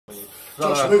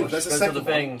Josh, move. There's a second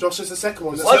one. Josh, there's a second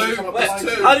one. What?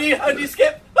 How do you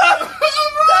skip? Oh,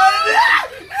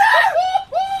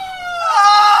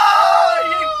 are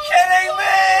you kidding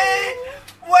me?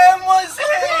 When was he?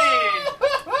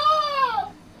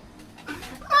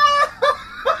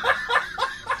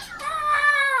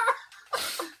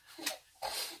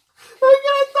 I'm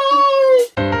gonna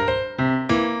die!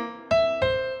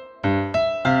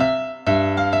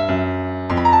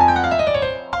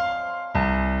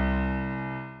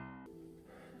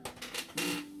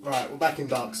 Right, we're back in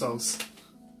Dark Souls.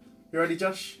 You ready,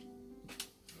 Josh?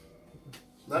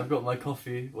 No? I've got my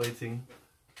coffee waiting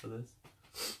for this.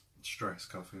 Stress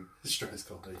coffee. Stress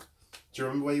coffee. Do you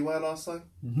remember where you were last time?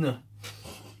 No.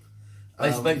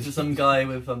 I spoke to some guy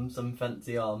with some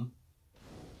fancy arm.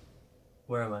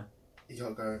 Where am I? You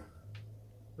gotta go.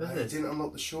 Where's You this? didn't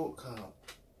unlock the shortcut.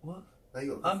 What? Now you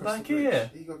gotta go I'm across back the bridge.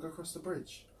 here. You gotta go across the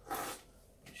bridge.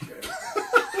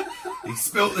 He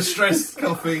spilt the stress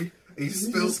coffee. He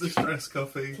spilt the stress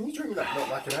coffee. Can you drink that not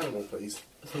like an animal, please?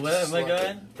 So where am I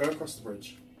going? Go across the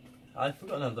bridge. I've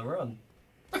forgotten how to run.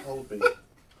 Hold B.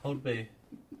 Hold B.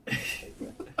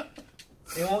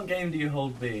 In what game do you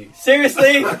hold B?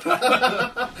 Seriously?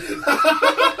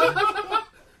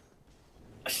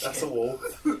 That's a wall.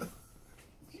 You're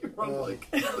like,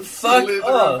 Fuck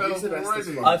off!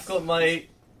 already. I've got my...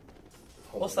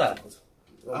 What's that?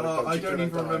 I don't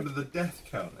even remember the death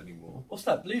count anymore. What's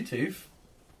that? Bluetooth?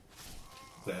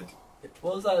 Dead.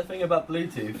 What was that thing about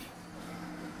Bluetooth?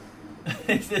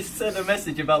 It just said a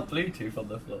message about Bluetooth on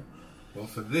the floor. Well,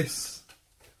 for this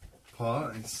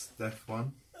part, it's death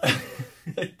one.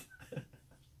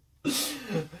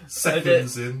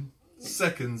 Seconds in.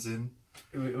 Seconds in.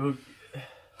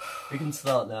 We can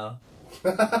start now.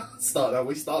 Start now.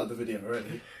 We started the video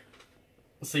already.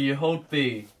 So you hold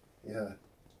B. Yeah.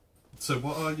 So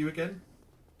what are you again?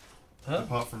 Huh?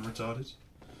 Apart from retarded?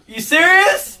 You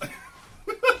serious?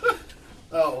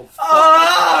 Oh.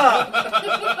 Ah!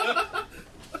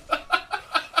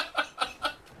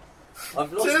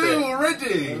 I've lost Two it.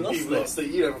 already! You lost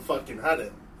it. You never fucking had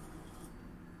it.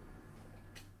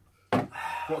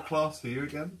 What class are you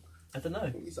again? I don't know. I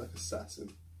think he's like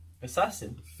assassin.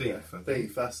 Assassin? Thief, I think.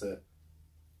 Thief, that's it.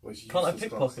 Which Can't I useless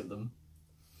pickpocket them?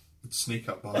 Sneak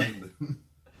up behind them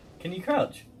Can you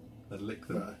crouch? and lick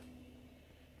class. them.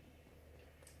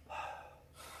 No.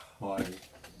 Why?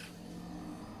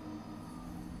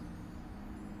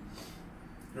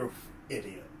 You're an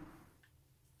idiot.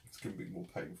 It's going to be more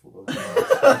painful than the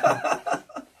last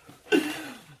one.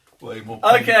 Way more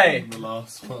painful Okay. than the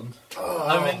last one. Oh,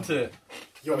 I'm into it.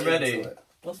 You're I'm ready. into it.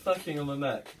 What's flashing on my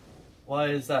Mac? Why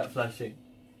is that flashing?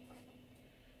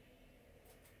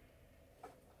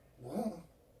 What?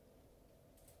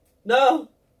 No!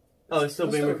 Oh, it's still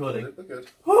We're being still recording. We're good.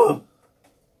 Whew.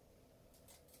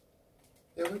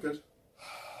 Yeah, we're good.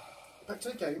 Back to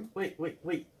the game. Wait.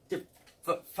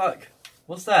 Fuck.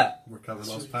 What's that? Recover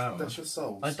lost power. That's your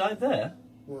souls. I died there.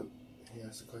 What? Yeah,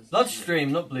 it's a close.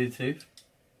 Bloodstream, not Bluetooth.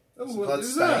 Oh, It's what blood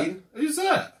is that? stain. Who's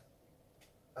that?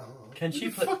 Oh. Can Who she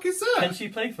the play? fuck is that? Can she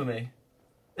play for me?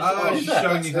 Oh, what is she's that?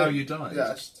 showing you how That's you it.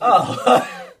 died.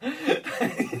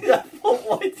 Yeah. Oh.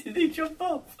 Why did he jump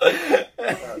off?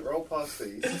 Right, roll past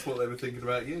these. That's what they were thinking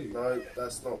about you. No,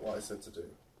 that's not what I said to do.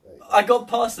 There you go. I got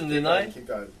past him, didn't I? Keep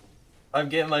going. I'm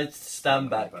getting my stand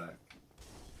back.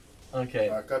 Okay.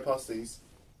 Right, go past these.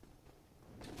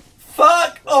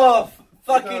 Fuck off!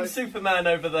 Fucking Okay. Superman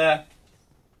over there.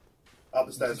 Up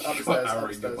the stairs, up the stairs, up the Arrowing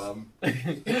your stairs. bum.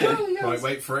 Yes. Right,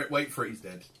 wait for it, he's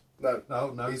dead. No,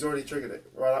 No. he's already triggered it.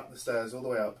 Right up the stairs, all the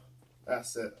way up.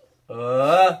 That's it.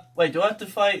 Wait, do I have to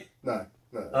fight? No.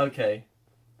 Okay.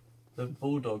 The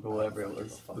bulldog or whatever it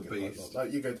was. Fucking beast. No,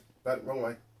 you're good. No, wrong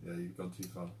way. Yeah, you've gone too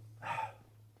far.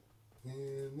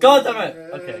 God damn it!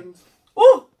 Okay.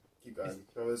 Woo! Keep going.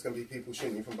 No, there's going to be people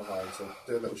shooting you from behind, so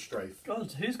do a little strafe.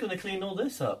 God, who's gonna clean all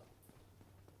this up?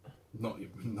 Not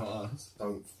us.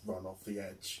 Don't run off the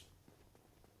edge.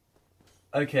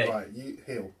 Okay. Right, you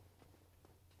heal.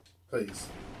 Please.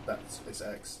 It's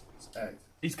X. It's X.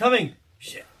 He's coming!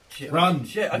 Shit. Run!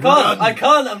 Shit, I Run!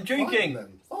 can't, I'm Fight drinking! him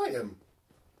then. Fight him.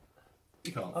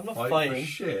 You can't I'm not fight fighting. for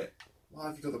shit. Oh, Why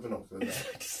have you got the binoculars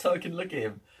there? Just so I can look at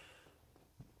him.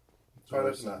 Try and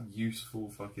Most open that. useful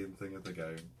fucking thing of the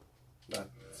game. No.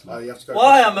 It's not. You have to go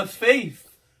Why? across- I'm a thief!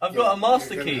 I've got a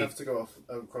master You're key. going to have to go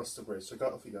across the bridge, so go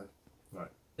off you go.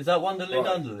 Is that Wonderloo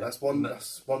Right, Dundaloo? That's one. No.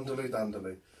 That's Wonderloo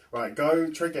Dandaloo. Right, go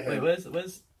trigger him. Wait,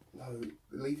 where's... No,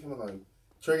 leave him alone.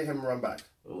 Trigger him and run back.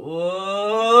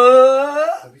 Whoa!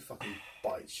 Hope he fucking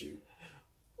bites you.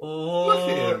 Look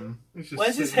at him. He's just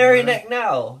Where's his sitting hairy there. neck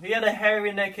now? He had a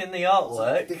hairy neck in the It's a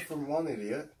artwork. different one,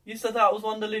 idiot. You said that was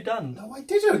Wonderloo Dun. No, I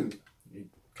didn't.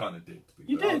 kind of did.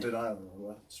 You Oh, did. did I?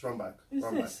 Just run back. Who's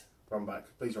Run this? back. Run back.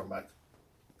 Please run back.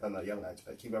 No, you haven't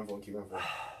activated. Keep going forward. Keep going forward.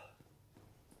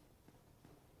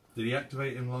 Did he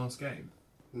activate him last game?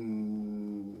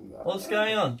 What's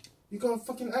going on? You gotta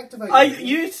fucking activate it.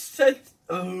 You said.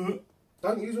 Don't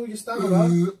use all your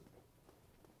stamina.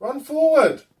 Run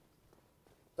forward.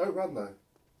 Don't run though.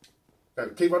 Go.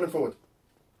 Keep running forward.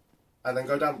 And then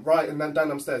go down. Right, and then down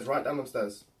them stairs. Right down them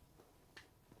stairs.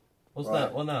 What's Right.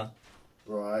 that? What now?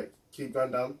 Right. Keep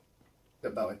going down.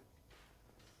 Yep, that way.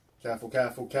 Careful,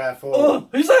 careful, careful. Oh,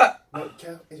 who's that? No,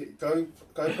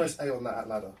 go press A on that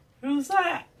ladder. Who's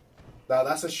that? Now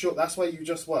that's a short. That's where you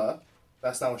just were.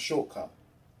 That's now a shortcut.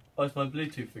 Oh, it's my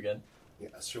Bluetooth again. Yeah,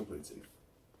 that's your Bluetooth.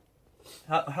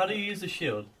 How do you use the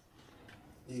shield?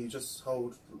 You just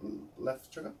hold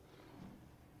left trigger.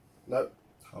 No,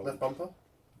 Hold. left bumper.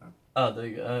 Oh, there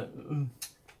you go.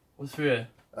 What's through here?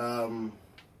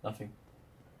 Nothing.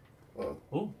 Well,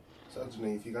 Oh. it's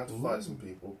underneath. You're going to fight some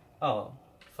people. Oh,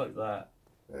 fuck that.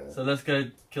 Yeah. So let's go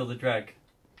kill the drag.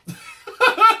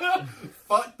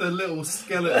 Fuck the little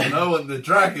skeleton. I want the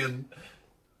dragon.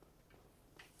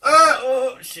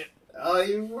 Oh shit.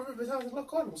 You remember how to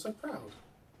lock on? I'm so proud.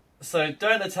 So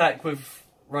don't attack with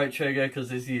right trigger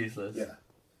because it's useless. Yeah.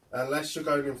 Unless you're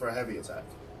going in for a heavy attack.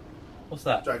 What's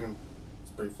that? Dragon,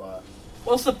 breathe fire.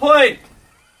 What's the point?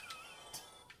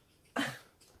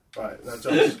 Right, now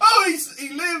Josh. Oh, he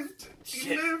lived. He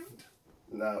Shit. lived.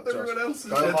 Now Everyone Josh. else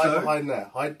is Go dead, hide though. behind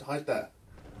there. Hide there.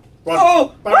 Run.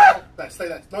 Oh! Bang. There, stay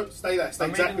there. No, stay there. Stay I'm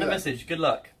reading exactly the there. message. Good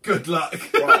luck. Good luck.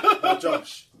 Right, now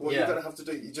Josh, what Yeah. you're going to have to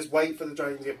do, you just wait for the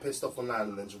dragon to get pissed off on land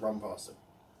and then just run past him.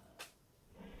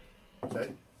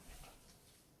 Okay?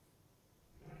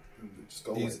 Just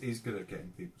go away. He's good at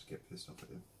getting people to get pissed off at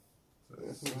him.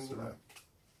 So it's alright.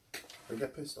 They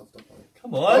get pissed off, don't they?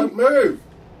 Come on. Don't move!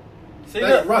 See There,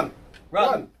 look. run!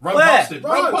 Run. Run Where? past him.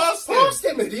 Run! Run past him. Past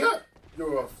him, idiot!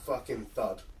 You're a fucking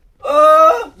thud.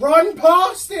 Run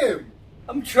past him!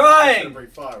 I'm Gonna trying.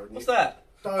 breathe fire on you. What's that?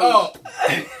 Don't. Oh.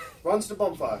 Run to the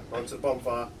bonfire. Run to the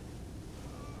bonfire.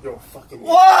 You're a fucking idiot.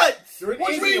 What? You're an What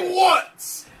do you idiot. mean,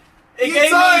 what? It The gave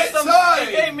entire me some. time!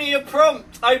 It gave me a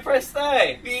prompt. I pressed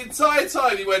A. The entire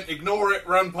time he went, ignore it,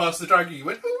 run past the dragon. You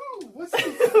went, ooh, what's this?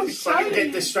 You fucking shiny?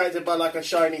 get distracted by like a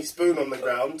shiny spoon on the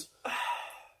ground.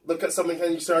 Look at something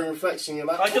and you saw a reflection. You're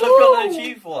like, I could have got an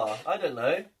achieve war. I don't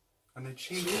know. An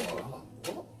achievement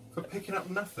What? for picking up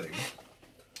nothing.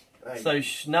 Hey,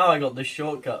 So now I got the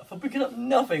shortcut for picking up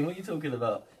nothing. What are you talking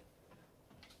about?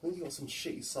 you got some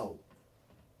shitty soul.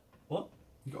 What?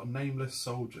 You got a nameless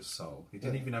soldier's soul. He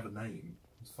didn't Yeah. even have a name.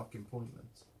 It's fucking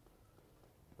pointless.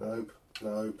 Nope.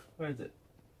 Nope. Where is it?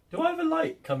 Do I have a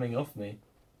light coming off me?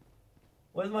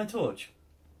 Where's my torch?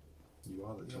 You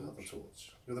are the You're not the torch.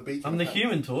 torch. You're the beacon. I'm of the hope.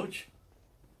 human torch.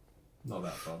 Not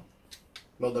that far.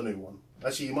 Not the new one.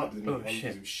 Actually, you might be the new Oh, one because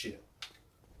shit. you shit.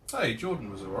 Hey, Jordan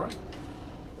was alright.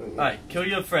 Alright, kill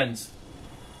your friends.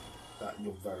 That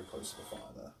you're very close to the fire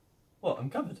there. What? I'm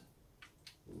covered.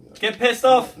 Yeah. Get pissed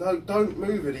off! No, don't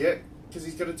move, idiot. Because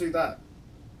he's going to do that.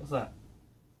 What's that?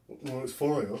 Well, it's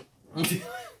fire.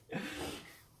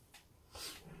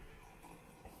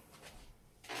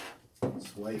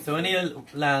 Just wait. So when he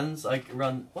lands, I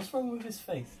run. What's wrong with his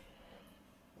face?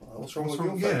 What's wrong What's with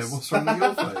wrong? your Yeah, face? what's wrong with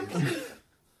your face?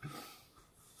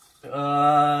 He's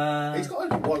got he's got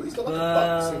like a buck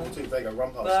single tooth. There you go,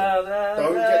 run past him.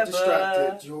 Don't get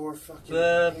distracted. You're a fucking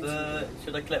idiot.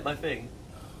 Should I collect my thing?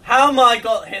 How am I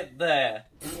got hit there?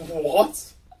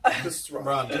 What? Just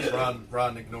run.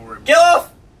 Run, ignore him. Get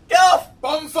off! Get off!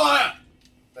 Bonfire!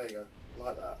 There you go,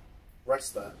 like that.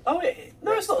 Rest there. Oh wait,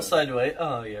 no, it's not sideways.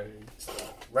 Oh yeah.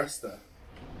 Rest there.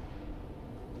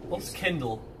 What's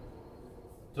Kindle?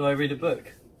 Do I read a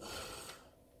book?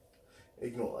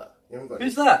 Ignore that. You haven't got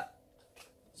Who's that?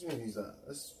 What do you mean who's that?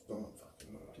 That's not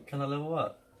fucking know. Can I level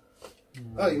up?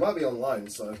 Oh, you might be online,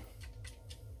 so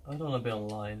I don't want to be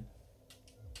online.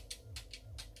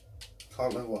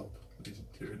 can't level up. He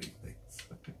didn't do anything.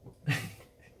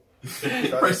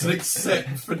 Press an accept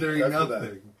for doing Go for nothing.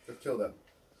 them. Go kill them.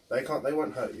 They can't. They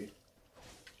won't hurt you.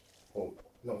 Well,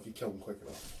 not if you kill them quick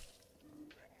enough.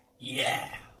 Yeah.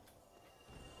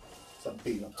 It's like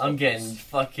beating up. I'm toddlers. getting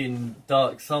fucking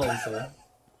Dark Souls here.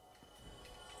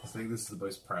 I think this is the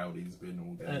most proud he's been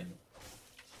all game.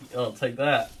 Oh, take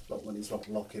that. Not when he's not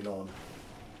locking on.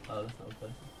 Oh, that's not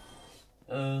okay.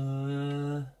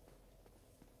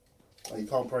 Oh, you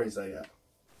can't praise that yet.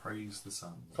 Praise the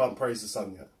sun. Can't praise the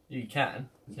sun yet. You can.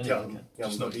 You Anyone can't. can. You haven't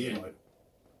Just got not the yet. emote.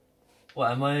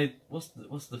 What am I? What's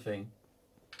the thing?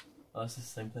 Oh, it's the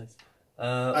same place.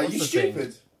 Are What's you the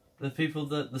stupid? Thing? The people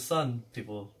that the sun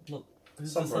people. Not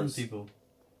who's the sun Sunburst. people?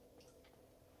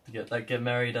 get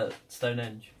married at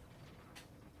Stonehenge.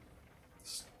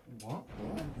 What?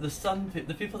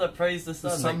 The people that praise the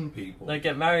sun. The sun people. They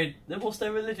get married. What's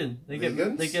their religion? They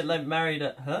get like married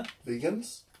at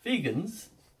Vegans. Vegans.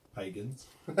 Pagans.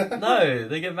 No,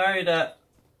 they get married at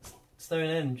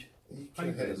Stonehenge. You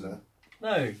can hit in there.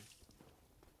 No.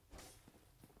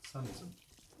 Sunism.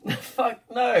 Fuck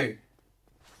no.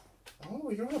 Oh,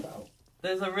 what are you on about?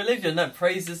 There's a religion that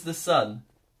praises the sun.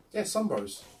 Yeah, Sun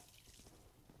Bros.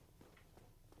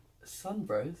 Sun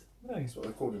bros? No. That's what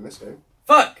they're called in this game.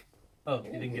 Fuck! Oh,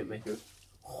 you didn't get me. Good.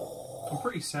 I'm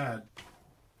pretty sad.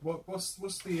 What's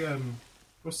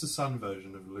the sun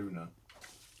version of lunar?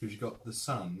 Because you got the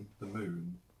sun, the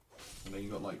moon, and then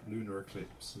you got like lunar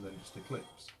eclipse, and then just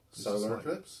eclipse. It's Solar just like,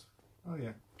 eclipse. oh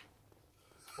yeah.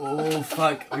 Oh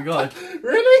fuck! We got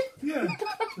Really? Yeah.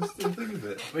 Just think of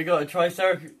it. a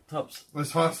triceratops. Let's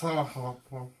try It's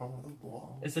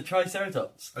a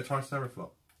triceratops. a triceraflop.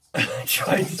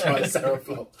 Triceratops.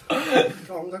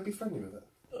 Go on, go be friendly with it.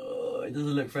 Oh, it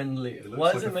doesn't look friendly. It looks Why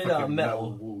is like it a made out of fucking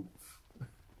metal? wolf.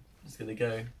 Just gonna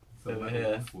go It's a over metal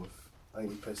here. woof woof. I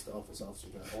think you pissed it off as after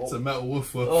you go. It's a metal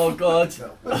woof woof. Oh god. Josh,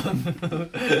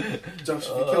 if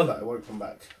you kill that, it won't come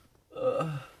back.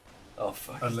 Oh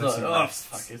fuck! Unless It's he not. Oh rests.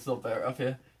 fuck! It's not better up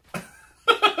here.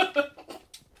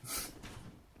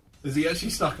 Is he actually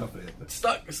stuck up here?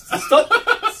 Stop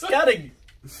scanning.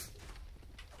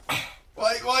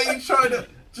 Why are you trying to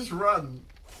just run?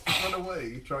 Run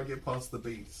away. Try and get past the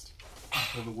beast.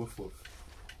 Or the woof woof.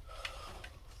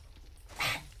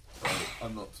 Right,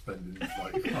 I'm not spending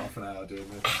like half an hour doing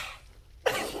this.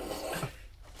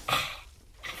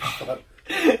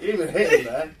 You even hit him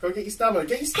there. Go get your stamina.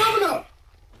 Get your stamina!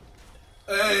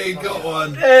 Hey, got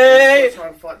one. Hey! Try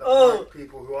and fight the Oh.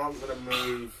 people who aren't going to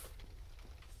move.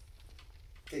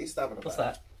 Get your stamina What's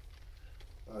back.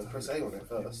 that? Press A on it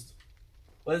first.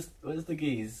 Where's the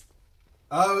geese?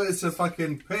 Oh, it's a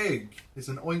fucking pig. It's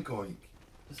an oink oink.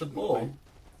 It's a ball.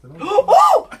 It's an oink.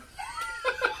 Oh!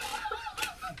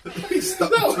 He's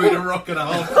stuck between a rock and a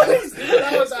hard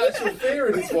That was actual fear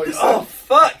in his voice. Oh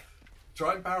fuck!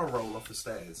 Try and barrel roll off the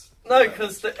stairs. No,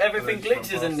 because everything And then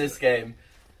glitches run in past this it. game.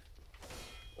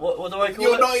 What do I call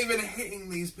You're it? not even hitting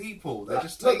these people. They're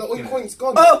just Look, the taking oink it. oink's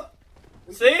gone. Oh!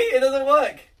 See? It doesn't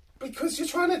work. Because you're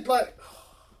trying to, like...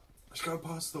 Let's go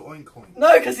past the oink oink.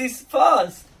 No, because he's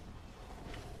fast.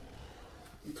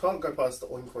 You can't go past the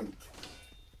oink oink.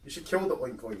 You should kill the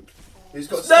oink oink. He's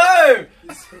got No!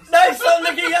 No, stop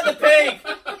looking at the pig!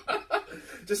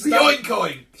 Just The stand- oink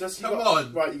oink! Just, you Come got-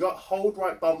 on! Right, you got hold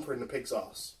right bumper in the pig's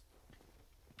ass.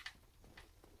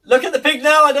 Look at the pig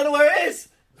now, I don't know where it is!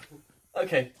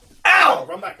 Okay. Ow!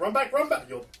 Run back, run back, run back!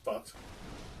 You're fucked.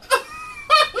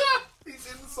 He's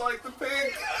inside the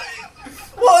pig!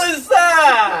 What is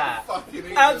that? Fucking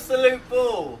idiot. Absolute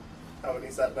bull. How many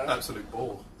is that now? Absolute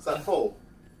ball. Is that 4?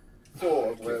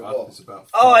 4 of where Give up, what? it's about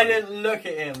Oh, I 5. didn't look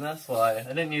at him, that's why. I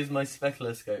didn't use my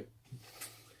speculoscope.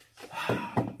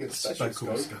 Your special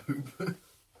Speckle scope. scope.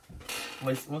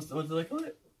 What did I call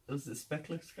it? Was it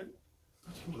speculoscope?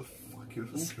 What the fuck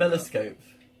is this? Spelloscope.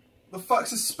 The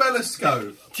fuck's a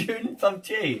spelloscope? During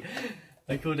PUBG,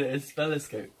 I called it a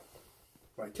spelloscope.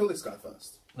 Right, kill this guy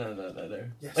first. No.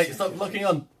 Yes, Wait, yes, stop yes, locking yes.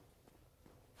 on.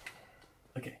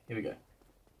 Okay, here we go.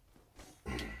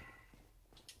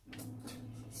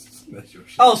 That's your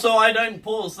shit. Oh, so I don't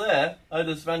pause there. I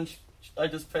just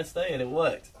pressed A and it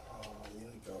worked. Oh, you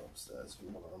don't go upstairs if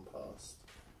you want to run past.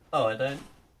 Oh, I don't.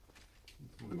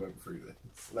 We went through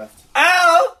this. Left,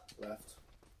 Ow! left,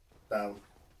 down.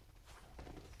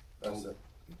 That's it.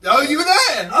 Oh, you were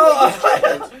there!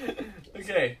 Oh!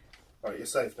 Okay. Right, you're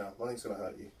safe now. Nothing's going to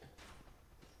hurt you.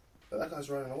 But that guy's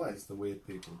running away. It's the weird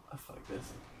people. Oh, fuck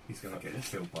this. He's gonna Fuck get this.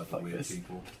 killed by the Fuck weird this.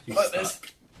 people. He's Fuck stuck. this.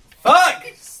 Fuck!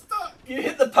 He's stuck! You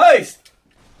hit the post!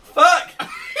 Fuck!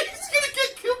 He's gonna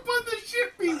get killed by the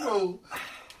shit people!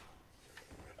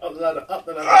 Up the ladder, up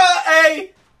the ladder.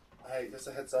 A! Hey, just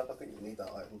a heads up, I think you need that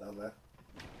item down there.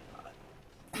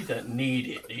 You don't need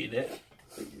it.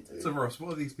 I think you do. So Ross,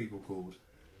 what are these people called?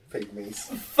 Pygmies.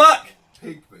 Fuck!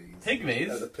 Pygmies. They're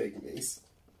Pygmies? the pygmies.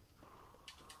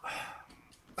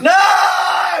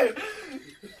 No!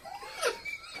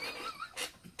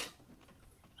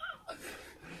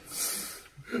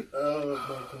 Oh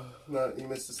my god. No, you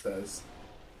missed the stairs.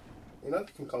 You know you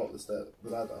can come up the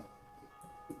ladder.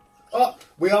 Oh!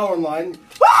 We are online.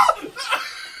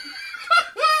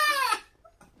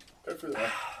 Go through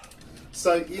there.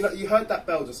 So, you know, you heard that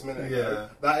bell just a minute ago. Yeah.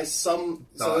 That is some...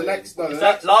 So the Dying. next... No, the Is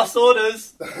that next... last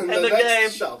orders? the End the next, game.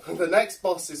 shut up. The next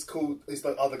boss is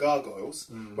the other gargoyles.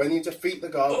 When you defeat the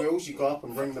gargoyles, you go up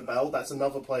and ring the bell. That's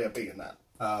another player beating that.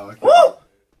 Oh, okay. Woo!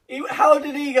 How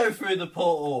did he go through the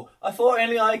portal? I thought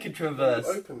only I could traverse.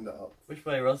 You opened it up. Which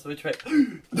way, Ross? Which way?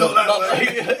 Not that way.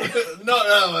 Not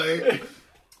that way.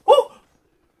 Oh!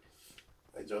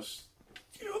 Hey, Josh.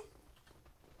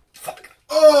 Fuck.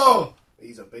 Oh!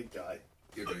 He's a big guy.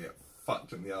 You're gonna get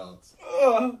fucked in the arse.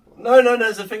 Oh. No,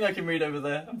 there's a thing I can read over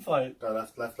there. I'm fine. Go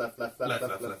left, left, left, left, left,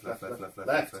 left, left, left,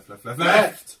 left, left.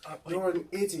 left. You're an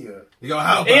idiot. You got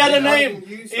how? He had a name.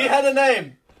 He had a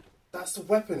name. That's the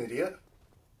weapon, idiot.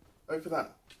 Open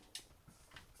that.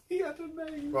 He had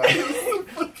a name. Right.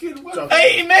 Fucking Josh,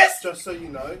 Hey, he missed. just so you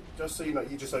know,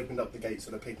 you just opened up the gate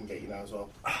so the pig can get you now as well.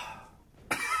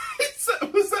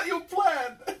 Was that your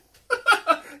plan?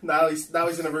 Now he's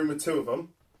in a room with 2 of them.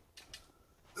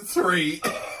 3.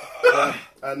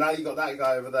 And now you got that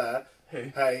guy over there. Who?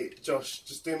 Hey, Josh,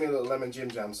 just do me a little lemon Jim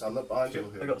Jam, son. Look behind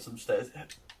you. I got some stairs.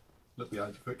 Look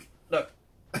behind you, quick. No.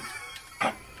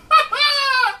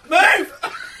 Move!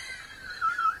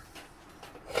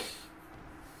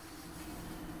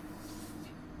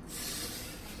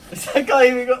 Is that guy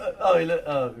even got... Oh, he look...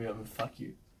 Oh, yeah, fuck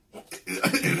you.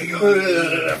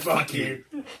 Fuck you.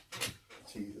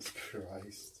 Jesus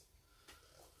Christ.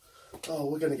 Oh,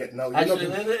 we're going to get... No, you're Actually,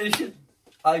 not gonna... it should...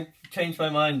 I changed my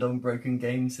mind on Broken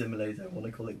Game Simulator. I want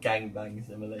to call it Gangbang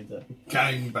Simulator.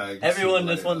 Gangbang. Everyone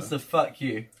just wants to fuck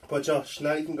you. But Josh,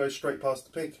 now you can go straight past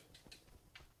the pig.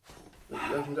 You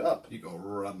opened it up. You gotta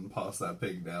run past that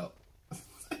pig now.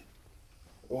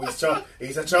 Oh,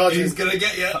 he's a charge. He's gonna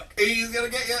get you. He's gonna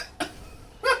get you.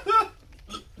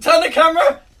 Turn the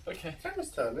camera! Okay. Camera's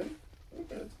turning. You're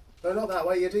good. No, not that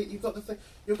way. You've got the thing.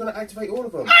 You're going to activate all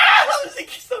of them. Ah! How is it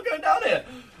still going down here?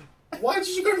 Why did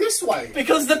you go this way?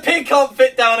 Because the pig can't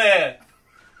fit down here.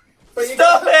 But you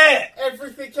Stop got it!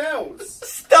 Everything else.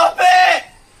 Stop it!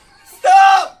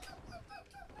 Stop!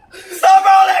 Stop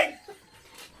rolling!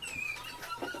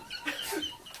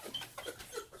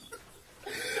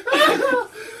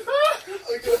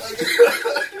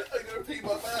 I'm gonna pee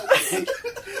my pants.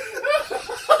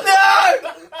 No!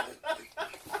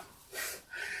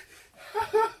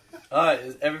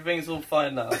 Alright, everything's all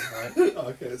fine now, right?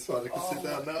 Okay, it's fine. I can sit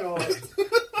down now. God.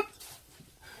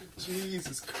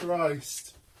 Jesus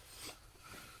Christ.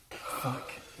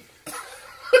 Fuck.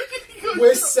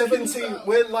 We're 17.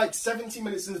 We're like 17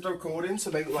 minutes into the recording,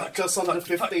 so maybe like just under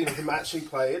 15 of them actually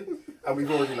playing, and we've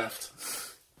already left.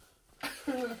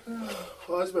 Oh,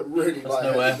 I just went really That's light.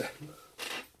 nowhere.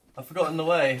 I've forgotten the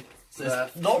way. So it's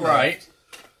Left. not right.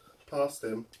 Past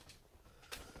him.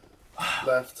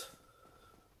 Left.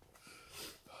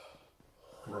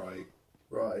 Right.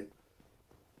 Right.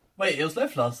 Wait, it was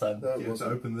left last time. No, it You have to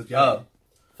wasn't. open the gate. Oh.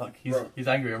 Fuck, Roll. he's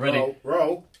angry already.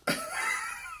 Roll.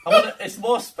 It's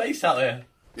more space out here.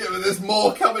 Yeah, but there's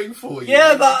more coming for you.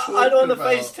 Yeah, What are but you I don't want to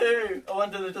talking face about? 2. I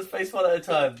wanted to just face one at a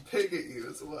time. Pig at you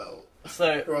as well.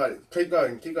 So, Right, keep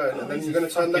going, and then he's you're going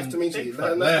to turn left fucking immediately. big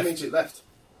Left, left. immediately, left.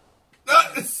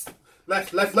 Nice.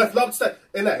 Left, step.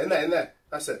 In there.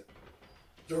 That's it.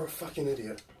 You're a fucking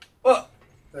idiot. what?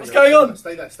 There What's you go. going on?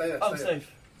 Stay there. I'm safe.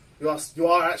 You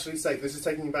are actually safe. This is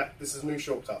taking you back. This is a new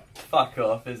shortcut. Fuck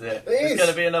off, is it? It It's is. going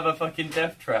to be another fucking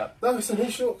death trap. No, it's a new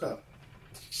shortcut.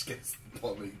 Just gets the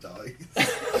bottom, he dies.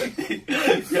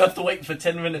 You have to wait for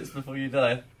 10 minutes before you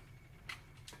die.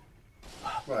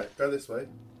 Right, go this way.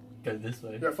 Go this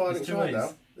way. You're at Finding There's 2 Shrine ways.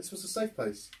 now. This was a safe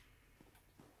place.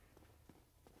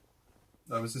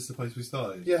 Oh, was this the place we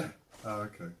started? Yeah, Oh,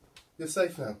 okay. you're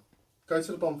safe now. Go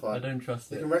to the bonfire. I don't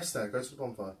trust You it. can rest there. Go to the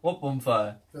bonfire. What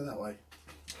bonfire? Go that way.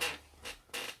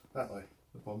 That way.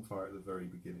 The bonfire at the very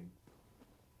beginning.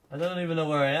 I don't even know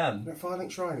where I am. You're at Finding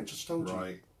Shrine. It just told you.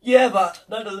 Right. Yeah, but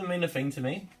that doesn't mean a thing to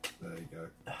me. There you go.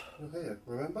 You're here.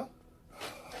 Remember?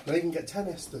 Now you can get 10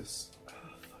 Estus.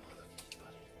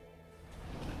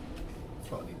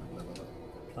 Can't even level up.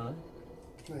 Can I?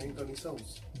 No, you ain't got any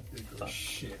souls. You've got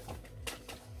shit.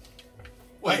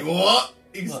 Wait, what?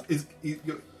 You've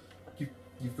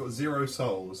got 0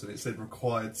 souls, and it said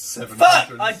required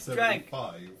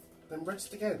 775. Then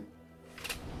rest again.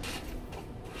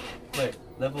 Wait,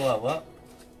 level up what?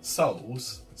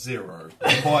 Souls 0.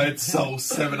 Required souls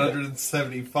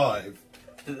 775.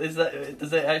 Does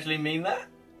it actually mean that?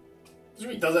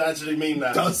 Does it actually mean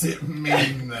that? Does it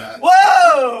mean that?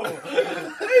 Whoa!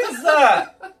 Who's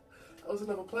that? That was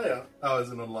another player. Oh, as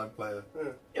an online player. Yeah.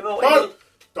 Yeah, but wait,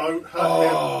 Don't hurt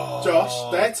Oh. him.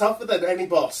 Josh, they're tougher than any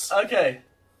boss. okay.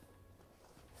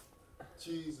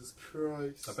 Jesus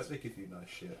Christ. I bet they give you nice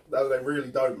shit. No, they really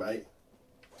don't, mate.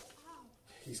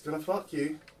 He's gonna fuck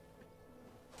you.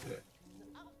 Do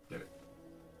it.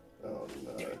 Oh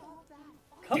no.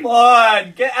 Come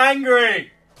on, get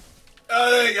angry.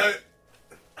 Oh, there you go.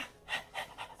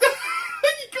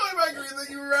 You got him angry and then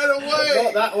you ran away!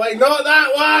 Not that way, not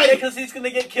that way! Because he's gonna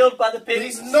get killed by the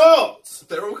pigs. He's not!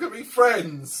 They're all gonna be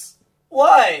friends.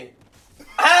 Why?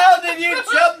 How did you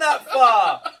jump that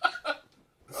far?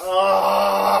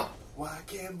 Ah! Why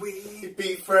can't we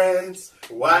be friends?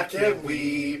 Why can't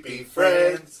we be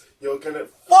friends? You're gonna...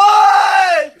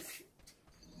 What?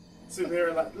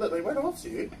 Superhero, like, look, they went after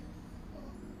you.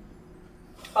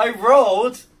 I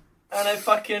rolled, and I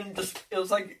fucking just, it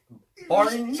was like,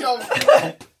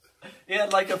 boing. He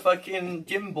had like a fucking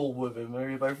gimbal with him, where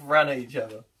we both ran at each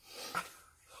other.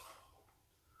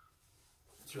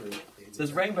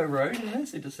 There's Rainbow Road in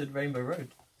this? It just said Rainbow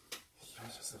Road.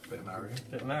 It's just a bit of Mario.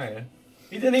 Bit of Mario.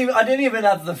 I didn't even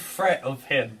have the threat of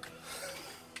him.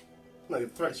 No, you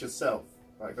threat yourself.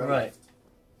 Right, go Right. left.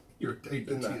 You're a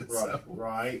danger In to there, yourself.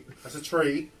 right. That's a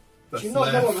tree. That's Do you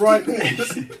not left. know what right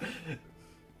means?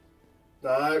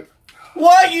 No.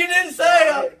 What? You didn't say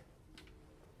it!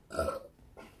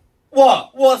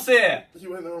 What? What's here?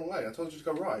 You went the wrong way. I told you to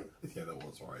go right. Yeah, that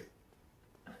was right.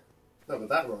 No, but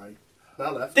that right.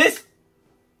 Now left. This?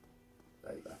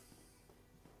 There you go.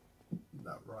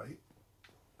 That right.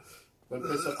 Don't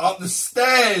piss off. Up the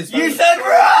stairs! You said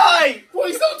right! Well,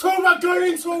 he's not talking about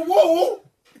going into a wall!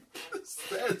 The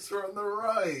stairs are on the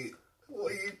right.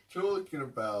 What are you talking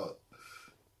about?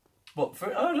 What? I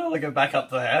don't want to go back up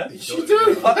there. You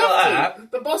do! Fuck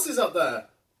that. The boss is up there!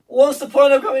 What's the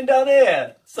point of coming down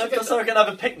here? So I can have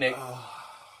a picnic.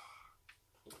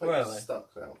 Where am I? Stuck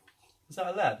now. Is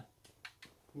that a lad?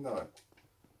 No.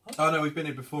 Oh no, we've been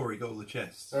here before. He got all the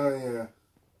chests. Oh, yeah.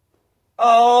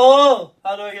 Oh!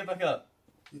 How do I get back up?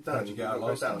 You don't. How'd you get out go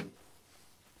last down. time?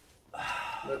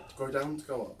 Look, go down to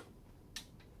go up.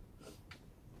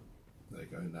 There you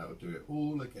go. Now we'll do it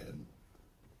all again.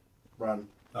 Run.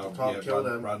 Oh, Can't yeah, kill run,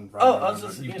 them. run. Oh, run, I was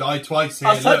run. just- You've died twice here.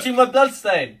 I was touching my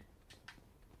bloodstain.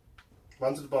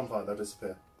 Run to the bonfire, they'll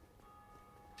disappear.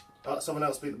 Oh, someone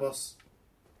else beat the boss.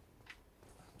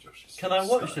 Josh is Can I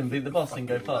so watch them beat the boss and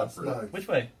go fucking past? elaborate. No. Which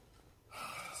way?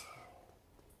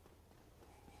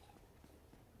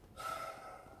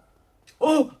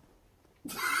 Oh!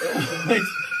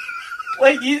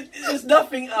 wait, there's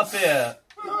nothing up here.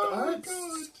 Oh my What?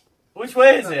 god. Which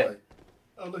way is That it? way.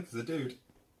 Oh look, it's a dude.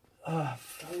 Oh,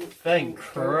 Don't- thank don't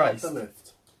Christ. up the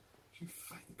lift. You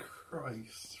thank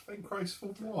Christ. Thank Christ for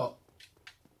what?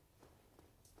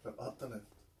 Go up the lift.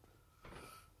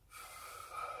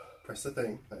 Press the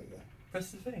thing. There you go.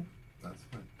 Press the thing. That's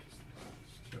fine.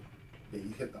 Just chill. Yeah,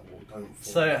 you hit that wall. Don't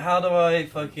fall. So how do I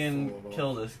fucking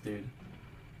kill this dude?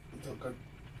 Don't go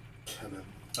kill him.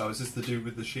 Oh, is this the dude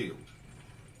with the shield?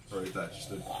 Or is that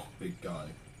just a big guy?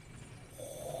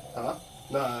 Huh?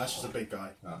 No, that's just a big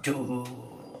guy. Do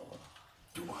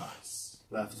us.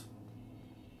 Left.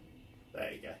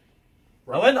 There you go.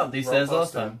 I went up these Roll stairs past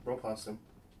last him. time. Roll past him.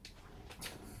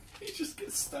 He just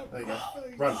gets stabbed. There you go. in the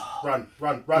face. Run.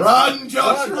 Run,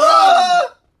 Josh, run!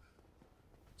 Ah!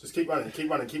 Just keep running.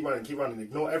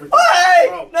 Ignore everything. Hey!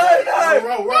 Roll. No!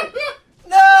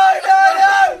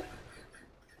 No!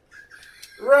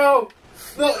 Roll.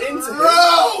 Not into him.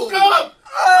 Roll! Go on.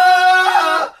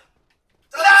 Ah!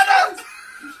 No!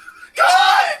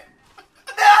 God!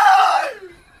 No!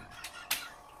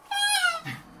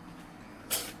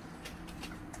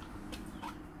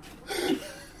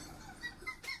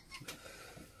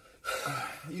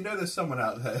 You know there's someone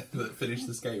out there that finished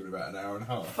this game in about an hour and a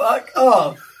half. Fuck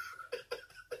off!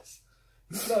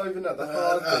 It's not even at the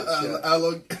hard bits yet. How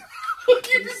long? Have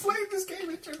you been playing this game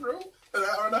in general? An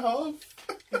hour and a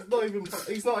half?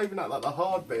 He's not even at like the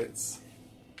hard bits.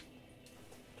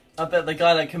 I bet the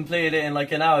guy that completed it in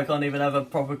like an hour can't even have a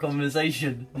proper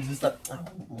conversation. He's just like,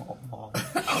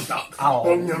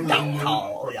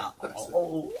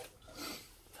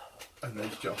 And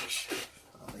there's Josh.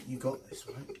 Oh, you got this,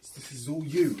 right? This is all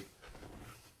you.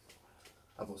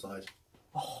 Other side.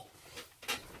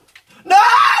 No!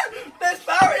 There's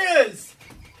barriers!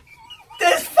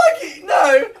 There's fucking...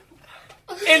 No!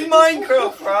 In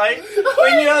Minecraft, right?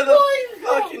 When you have a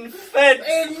fucking fence...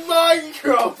 In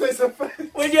Minecraft, there's a fence.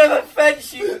 When you have a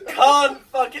fence, you can't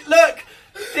fucking... Look!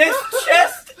 This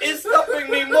chest is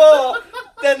stopping me more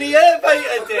than the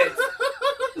elevator did!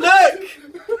 Look!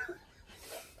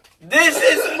 This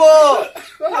is more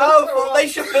powerful. They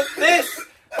should put this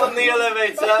on the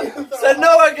elevator so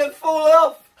no one can fall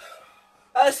off.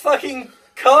 That's fucking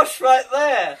Kosh right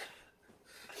there.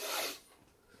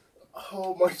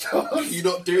 Oh my god. You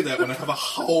not do that when I have a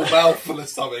whole mouthful of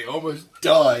something. I almost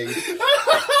died.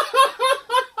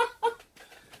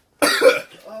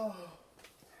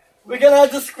 We're gonna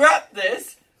have to scrap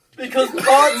this Because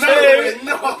part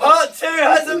two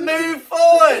hasn't moved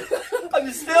forward.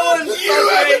 I'm still in. You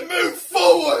haven't moved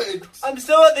forward. I'm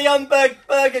still at the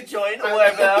burger joint or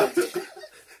whatever.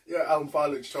 Yeah,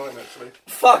 Violence China actually.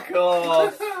 Fuck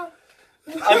off.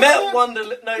 I met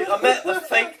the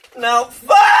fake. Now,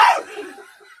 fuck!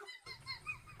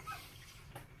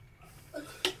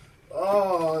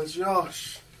 Oh,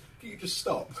 Josh. Can you just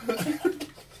stop?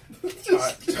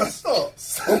 Just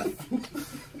stop.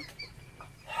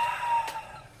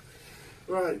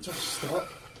 Right, Josh, stop.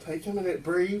 Take a minute,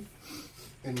 breathe.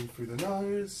 In through the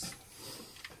nose.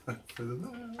 Through the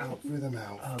nose. Out through the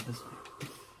mouth. Oh, this.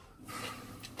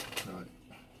 Right.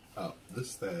 Up the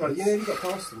stairs. Right, you nearly got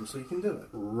past them, so you can do it.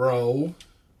 Roll.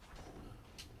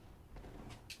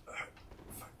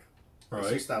 Right.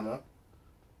 Right. Stammer.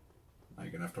 Now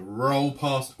you're going to have to roll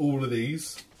past all of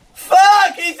these.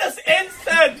 Fuck! He's just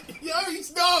instant! Yo,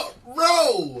 he's not!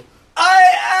 Roll!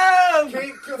 I am!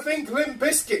 Think Limp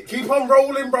Biscuit. Keep on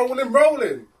rolling, rolling,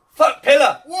 rolling. Fuck,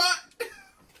 pillar! What?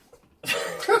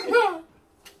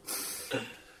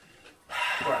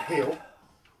 Right, heal.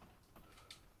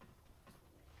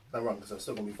 Now run, because I'm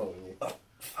still going to be following you. Oh,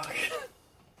 fuck.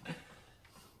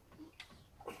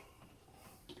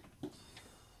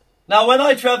 Now, when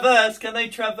I traverse, can they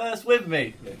traverse with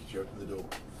me? Yeah, because you open the door.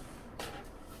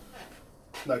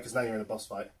 No, because now you're in a boss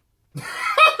fight.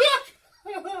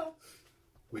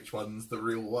 Which one's the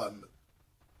real one?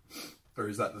 Or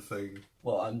is that the thing?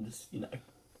 Well, I'm just,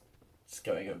 just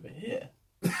going over here.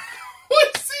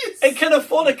 What's this? It can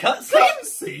afford a cutscene?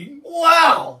 Cutscene?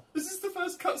 Wow! Is this the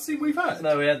first cutscene we've had?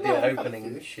 No, we had the No, I've had a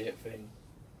opening few. shit thing.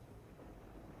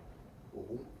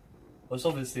 Ooh. Well, it's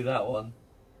obviously that one.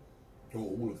 Oh,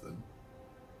 all of them.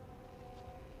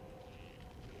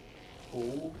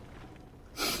 Ooh.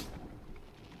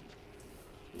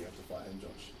 You have to fight him,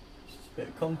 Josh. Just a bit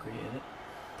of concrete in it.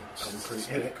 Concrete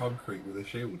Hit it concrete with a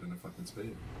shield and a fucking spear.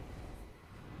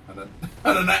 And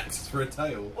an axe for a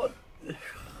tail. What?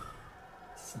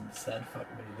 Some sad fuck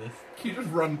made this. Can you just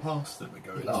run past them and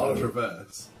go into No.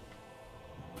 reverse?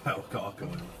 Hell,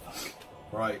 gargoyle.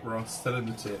 Right, Ross, tell him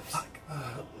the tips.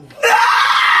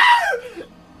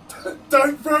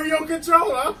 Don't throw your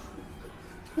controller!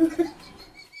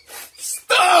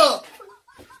 Stop!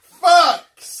 Fuck!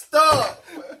 Stop!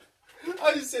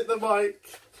 I just hit the mic.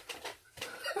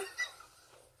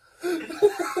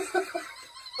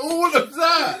 All of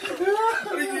that!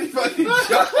 What did you fucking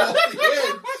jump off the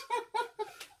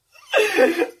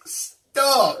edge?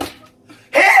 Stop!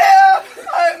 Here!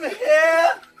 I'm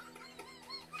here!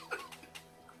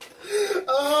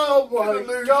 Oh my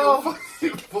Lose god!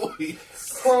 your fucking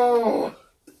voice. Oh.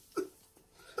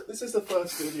 This is the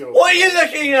first video. What are you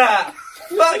looking at?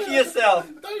 Fuck yourself!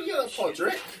 Don't yell at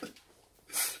Podrick.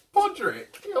 Podrick!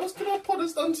 Yeah, what's Canal Pod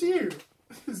has done to you?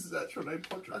 Is his actual name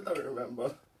I Podrick? don't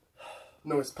remember.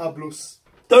 No, it's Pablos.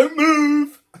 Don't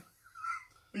move!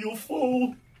 You'll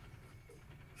fall.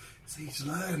 See, he's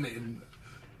learning.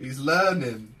 He's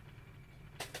learning.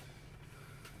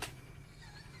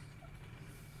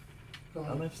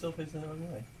 Am I still facing the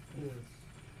wrong way?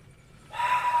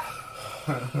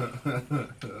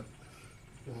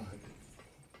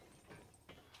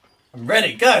 I'm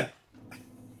ready, go!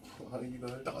 How are you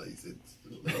going? Dies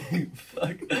instantly.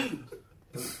 Fuck.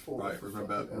 Right,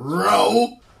 remember.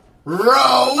 Roll! Roll!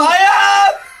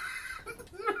 I am!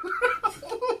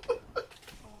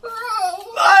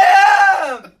 Roll!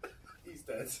 I am! He's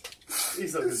dead.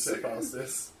 He's not going to get past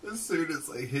this. As soon as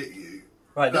they hit you.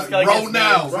 Right, this No, guy roll gets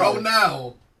now! me. Roll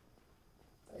now!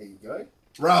 There you go.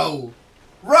 Roll!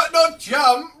 Not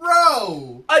jump!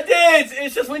 Roll! I did!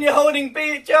 It's just when you're holding B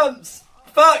it jumps.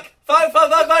 Fuck! Fuck,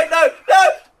 no!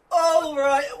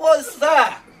 Alright, what's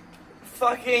that?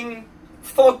 Fucking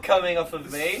fog coming off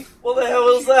of me. What the hell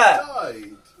was that?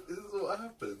 Died. This is what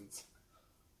happens.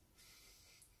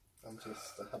 I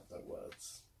have no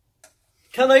words.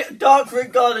 Dark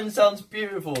Root Garden sounds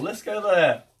beautiful. Let's go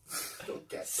there. You'll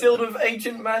get Sealed with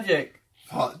ancient magic.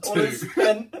 Part All is 2.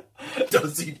 spent.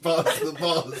 Does he pass the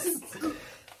boss?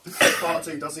 there. Part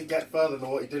 2 doesn't get further than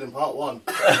what he did in part 1.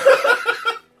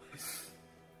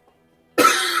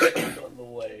 Got in the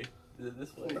way. Is it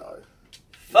this way? No.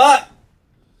 Fuck!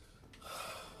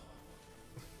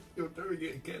 You're doing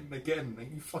it again and again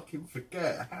and you fucking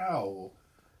forget. How?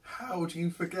 How do you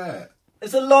forget?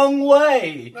 It's a long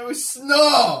way. No, it's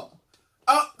not!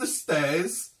 Up the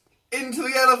stairs, into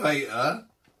the elevator,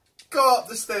 go up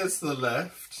the stairs to the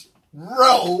left,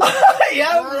 roll,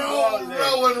 Yeah, roll and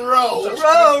roll. roll. Up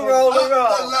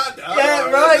the ladder, Yeah,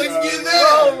 and right. then you're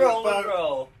there.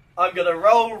 Roll. I'm gonna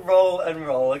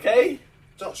roll, okay?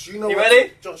 Josh, you know You what,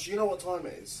 ready? Josh, you know what time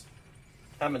it is?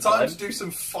 Hammer Time time. to do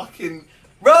some fucking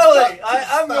Rolling!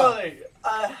 I am rolling!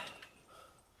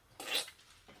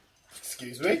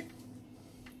 Excuse me?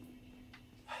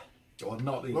 You're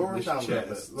not leaving Lower this him down a chair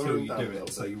little bit. until Lower him you down do a little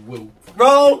it, so bit. you will...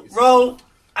 Roll, roll,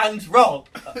 and roll.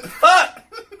 Fuck!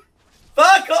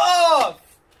 Fuck off!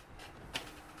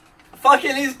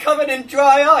 Fucking, he's covered in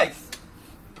dry ice.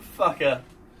 Fucker.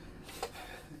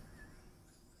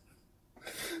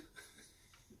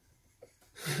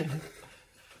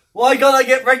 Why can't I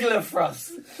get regular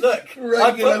thrust? Look,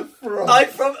 Regular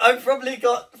thrust. I've probably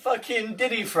got fucking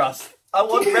Diddy thrust. I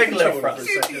want regular Control him thrust.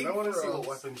 for a second. I want to see what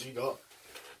weapons you got.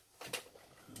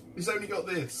 He's only got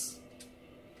this.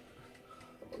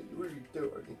 Oh, you really do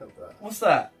already have that. What's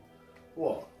that?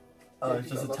 What? Oh, Yeah, it's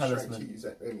you just a got enough strength talisman. to use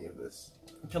any of this.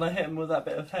 Can I hit him with that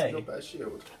bit of hay? You got better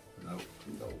shield. No.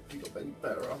 No. You got any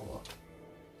better armor.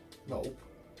 No.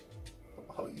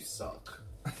 Oh, you suck.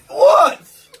 What?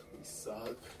 You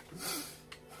suck.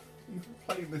 You've been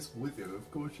playing this with him, of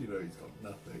course you know he's got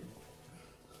nothing.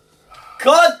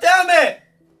 God damn it!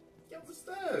 Get up the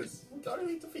stairs. We don't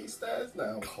need to defeat stairs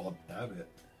now. God damn it.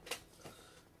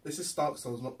 This is Stark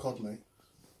Souls, not COD, mate.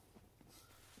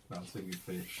 No, I'm thinking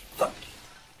fish. Fuck.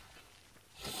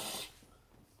 Do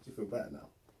you feel better now?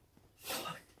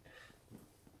 Fuck.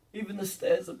 Even the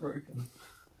stairs are broken.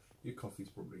 Your coffee's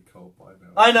probably cold by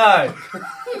now. I know!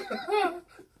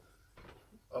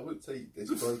 I wouldn't say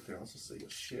it's broken, I'll just say you're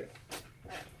shit.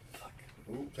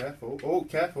 Oh, careful. Oh,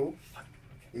 careful.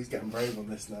 He's getting brave on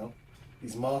this now.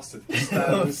 He's mastered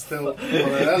standing still on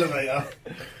an elevator.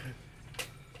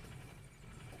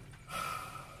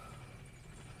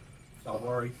 I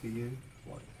worry for you,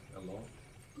 like, a lot.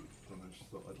 And I just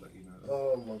thought I'd let you know that.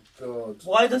 Oh my god.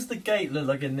 Why does the gate look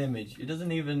like an image? It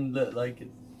doesn't even look like it.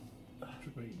 What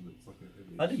do you mean? Looks like an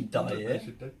image. I didn't die here. That's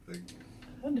your dead thing.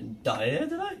 I didn't die here,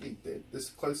 did I? He did. This is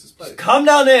the closest place. Just come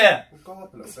down here! We'll go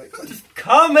up a little bit. Just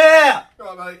come here!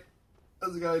 Come on, mate.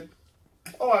 How's it going?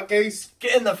 Alright, geese.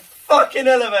 Get in the fucking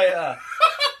elevator!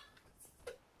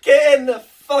 Get in the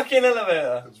fucking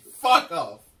elevator! Fuck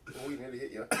off! Oh, we nearly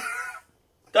hit you.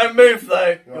 Don't move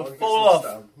though, You you'll might fall only get some off.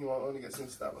 stam. You might only get some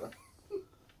stamina.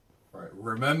 Right,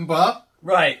 remember?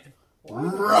 Right.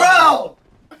 Roll! Roll!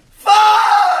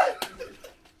 Fuck!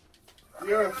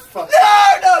 You're a fuck.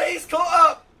 No, he's caught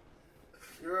up!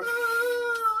 You're a.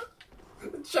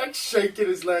 Jack's shaking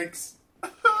his legs.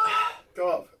 Go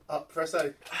up. Up. Press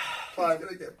A. Climb. He's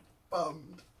gonna get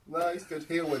bummed. No, he's good.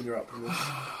 Heal when you're up.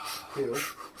 Heal.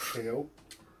 Heal.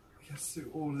 He has to do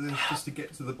all of this just to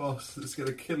get to the boss that's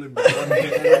gonna kill him with one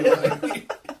hit anyway.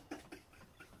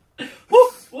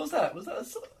 What was that? Was that a...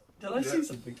 Did I see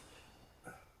something?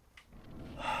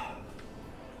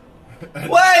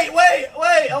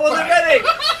 Wait! I wasn't ready!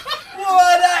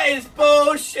 What? That is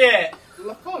bullshit!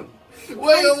 Lock on.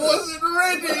 Wait, I wasn't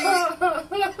ready!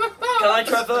 Can I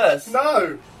traverse?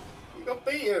 No! You got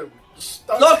beat him.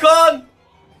 Lock on!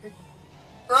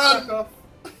 Back off.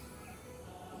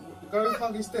 Go and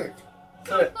hug his dick.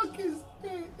 So, Fuck his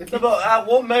dick. If no, you... but at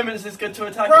what moment is this good to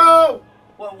attack him? Bro!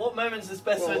 What moment is this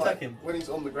best Well, to attack like, him? when he's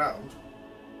on the ground.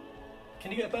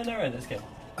 Can you get a bow and arrow in this game?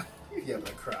 Yeah,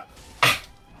 but crap.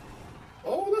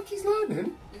 Oh, look, he's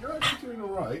learning. You're actually doing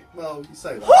alright. Well, you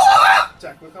say that.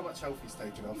 Jack, look how much health he's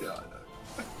taken off. Yeah,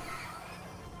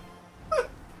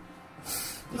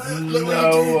 I know.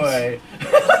 No way.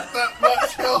 That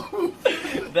much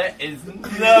health! There is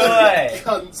no way.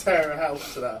 Can't tear a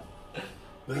health to that.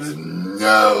 There's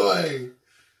no way!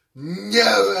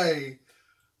 No way!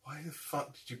 Why the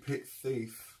fuck did you pick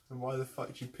Thief? And why the fuck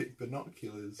did you pick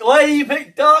Binoculars? Why do you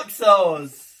pick Dark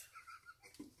Souls?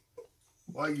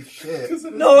 Why are you shit?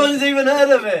 No one's even heard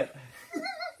of it.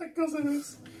 Because of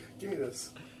this. Give me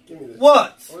this. Give me this.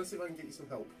 What? I want to see if I can get you some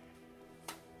help.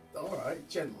 Alright,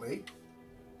 gently.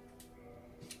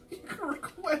 You can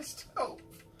request help.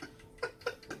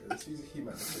 Let's use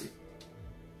humanity.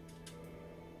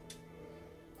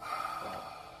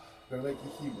 I'm going to make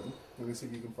you human. I'm going to see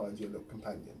if you can find your little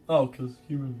companion. Oh, because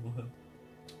human will help.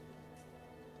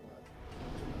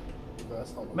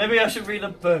 Reverse, hold on. Maybe I should read a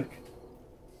book.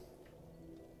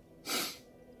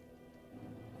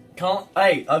 Can't.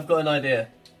 Hey, I've got an idea.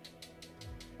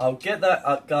 I'll get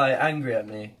that guy angry at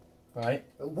me, right?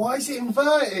 Why is it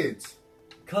inverted?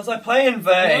 Because I play Why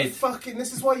inverted. fucking,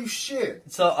 this is why you shit.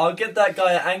 So I'll get that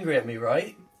guy angry at me,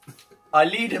 right? I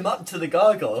lead him up to the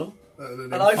gargoyle,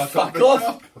 And I fuck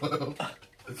off.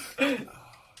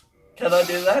 Can I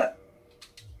do that?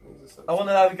 I want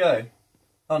to have a go.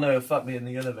 Oh no, he'll fuck me in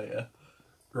the elevator.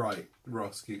 Right,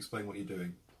 Ross, can you explain what you're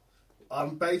doing?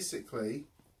 I'm basically...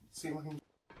 See if I can...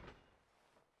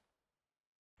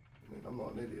 I'm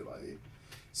not an idiot like you.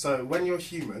 So when you're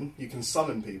human, you can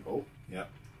summon people. Yeah.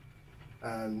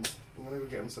 And I'm gonna go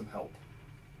get him some help.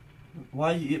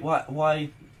 Why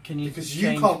can you? Because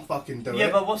change? you can't fucking do it. Yeah,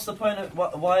 but what's the point of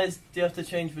why do you have to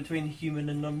change between human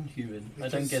and non-human? I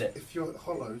don't get it. If you're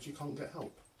hollowed, you can't get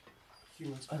help.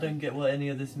 Humans I can. don't get what any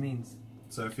of this means.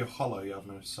 So if you're hollow, you have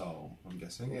no soul, I'm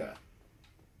guessing. Yeah.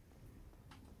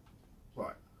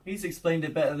 Right. He's explained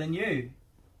it better than you.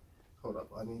 Hold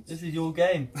up. This is your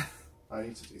game. I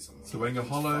need to do something. So when you're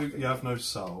hollow, you have no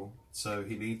soul. So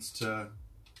he needs to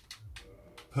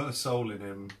put a soul in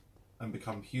him and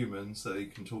become human so that he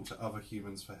can talk to other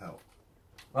humans for help.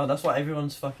 Oh, that's why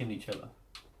everyone's fucking each other.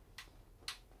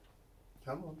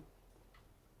 Come on.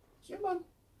 Come on.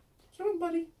 Come on,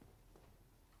 buddy.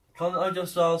 Can't I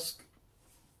just ask...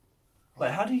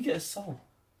 Wait, how do you get a soul?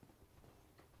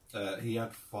 He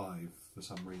had 5 for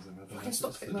some reason. I don't know if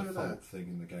stop it's the hitting over there. default thing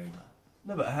in the game.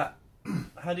 No, but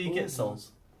how do you get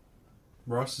souls?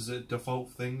 Ross, is it a default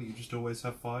thing that you just always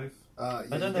have 5? Yeah, I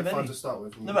don't you have get 5 any. to start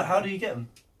with. No, but how do you get them?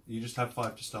 You just have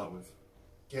 5 to start with.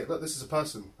 Yeah, look, this is a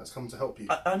person that's come to help you.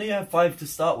 I know you have 5 to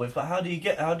start with, but how do you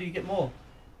get more?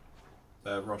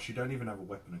 Ross, you don't even have a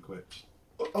weapon equipped.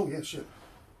 Oh yeah, shit.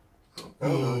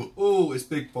 Oh, it's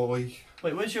big boy.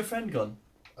 Wait, where's your friend gone?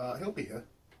 He'll be here.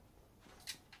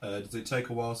 Does it take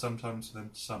a while sometimes for them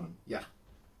to summon? Yeah.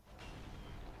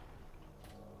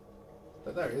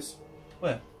 But there he is.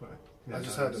 Where? Yeah, I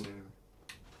just no, heard him. seen him.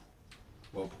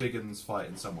 Well, Biggin's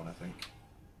fighting someone, I think.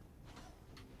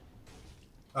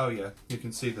 Oh yeah, you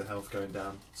can see the health going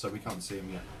down, so we can't see him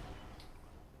yet.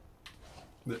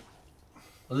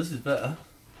 Well, this is better.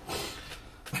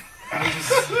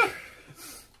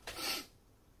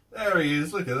 There he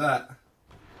is, look at that.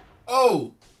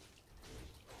 Oh!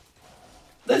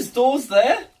 There's doors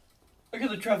there? I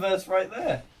could have traversed right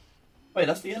there. Wait,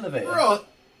 that's the elevator. Right.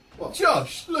 What?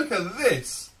 Josh, look at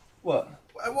this. What?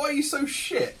 Why are you so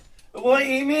shit? What do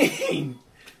you mean?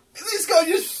 This guy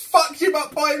just fucked him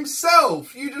up by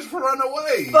himself. You just run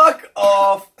away. Fuck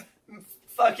off!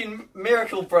 Fucking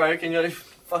Miracle Bro can go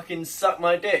fucking suck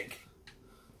my dick.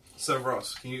 So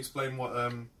Ross, can you explain what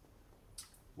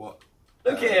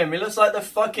Look at him, he looks like the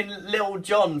fucking Little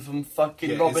John from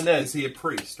fucking Robin Hood. Is he a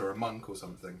priest or a monk or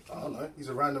something? I don't know. He's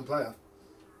a random player.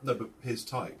 No, but his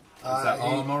type. Is Uh, that he-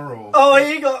 armour or... Oh,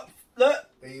 he got... Look!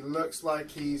 He looks like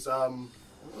he's I'm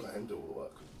gonna let him do all the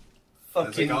work. There's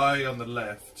a Fucking... guy on the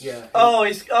left. Yeah. Oh,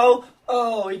 he's...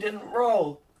 Oh, he didn't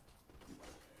roll.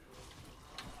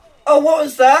 Oh, what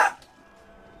was that?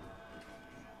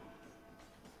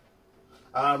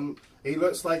 He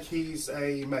looks like he's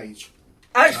a mage.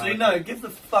 Actually, no, give the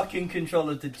fucking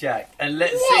controller to Jack and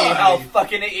let's see Why? how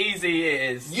fucking easy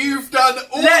it is. You've done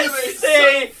all of Let's it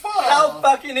see so far. how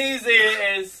fucking easy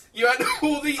it is. You had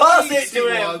all the Pass easy it to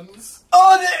him. ones.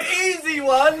 Oh, the easy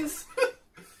ones!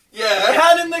 Yeah.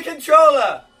 Hand him the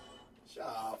controller! Shut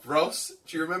up. Ross,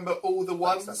 do you remember all the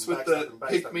ones Backstabbing, with the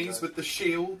backstabbing, pygmies backstabbing. with the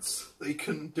shields that he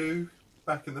couldn't do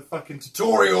back in the fucking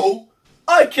tutorial?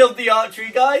 I killed the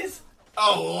archery guys!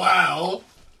 Oh, wow.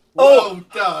 Oh. Well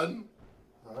done.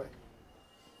 Alright.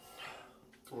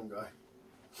 Come on, guy.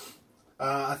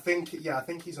 I think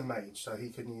he's a mage, so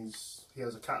he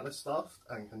has a catalyst staff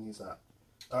and can use that.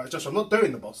 Alright, Josh, I'm not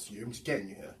doing the boss to you, I'm just getting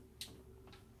you here.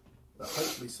 But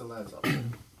hopefully Solaire's up.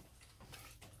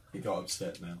 He got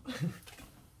upset now.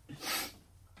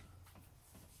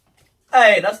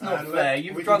 Hey, that's not And fair. we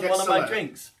You've can drunk get one of my Solaire.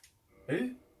 drinks.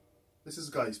 Who? This is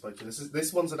the guy you spoke to.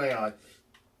 This one's an AI.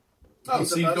 Oh, He's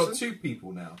so a you've got person? 2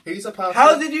 people now. He's a person.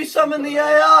 How did you summon the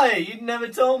AI? You never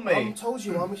told me. I told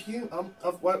you I'm a human.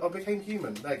 I became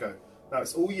human. There you go. Now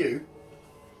it's all you.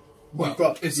 Well,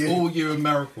 it's you- all you and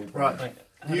Miracle, bro. Right. Wait,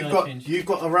 how do I change? You've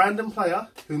got a random player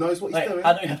who knows what he's Wait, doing.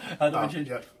 how do I change?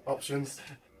 Yep. Options.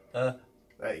 There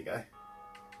There you go.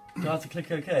 do I have to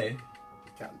click OK?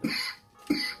 Can do.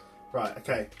 Right.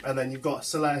 Okay. And then you've got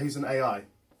Solaire, who's an AI.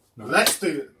 No. Let's do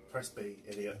it. Press B,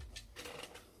 idiot.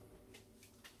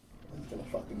 I'm gonna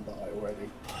fucking die already.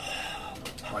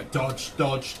 Right, dodge,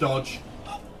 dodge, dodge.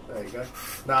 There you go.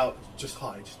 Now just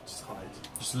hide. Just hide.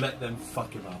 Just let them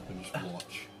fuck him up and just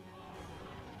watch.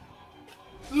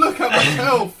 Look at my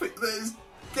health that is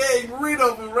getting rid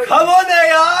of already. Come on,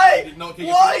 AI! Did not get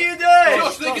What are your- you doing?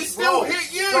 Josh, they can still roll.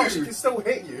 hit you! Josh, he can still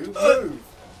hit you. Move.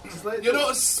 Just let it You're do not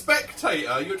a it.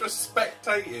 spectator, you're just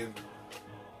spectating.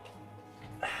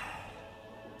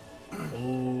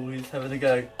 Oh, he's having a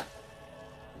go.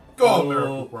 Go on, Oh.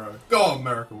 Miracle Bro. Go on,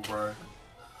 Miracle Bro. Oh,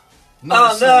 no.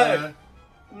 Solaire.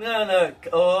 No.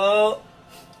 Oh.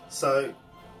 So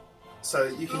So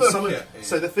you can Look summon. at it.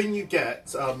 So the thing you get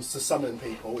to summon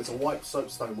people is a white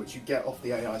soapstone, which you get off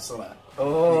the AI Select.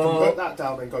 Oh. You can put that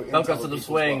down and go into I'll go other to the people's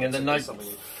swing worlds and then no. summon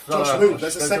you. Josh, move.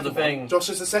 There's a Go to second the one. thing. Josh,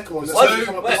 there's a second one. There's What? two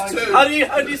come up Wait, behind you.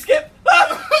 how do you skip?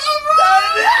 Ah!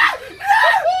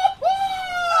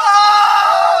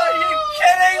 Are you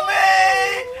kidding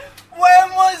me?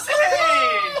 When was he?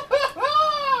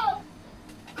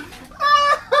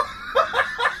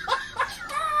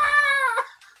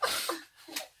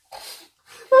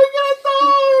 I'm gonna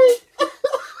die!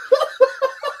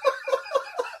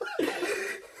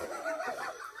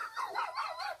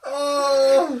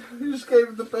 Oh, you just gave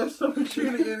him the best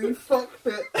opportunity and he fucked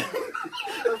it.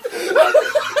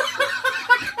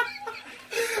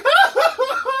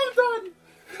 I'm done.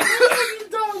 I'm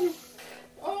done.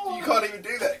 Oh. You can't even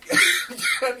do that,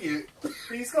 can you?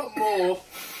 He's got more.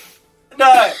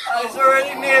 No, it's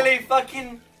already nearly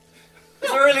fucking.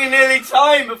 It's already nearly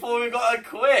time before we've got to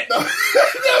quit. No,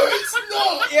 it's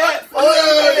not. Yeah, No,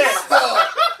 it's not.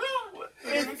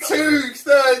 We've got- 2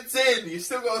 thirds in, you've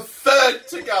still got a third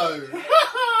to go.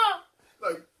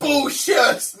 Like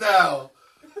bullshit now.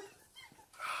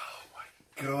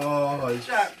 Oh my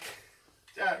god.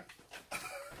 Jack.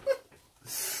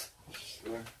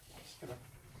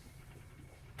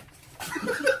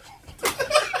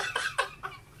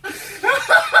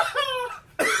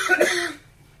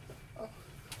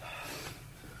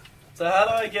 So how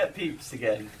do I get peeps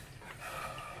again?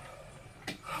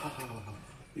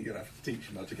 You're gonna have to teach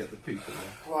him how to get the people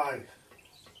there. Right.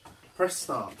 Press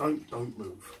start. Don't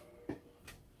move.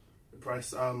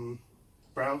 Press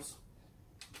browse.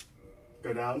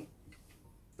 Go down.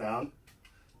 Down.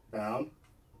 Down.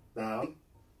 Down.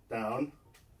 Down.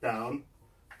 Down.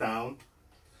 Down.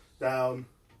 Down.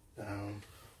 Down.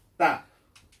 That.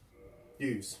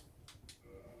 Use.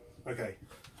 Okay.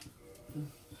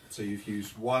 So you've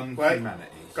used one Wait.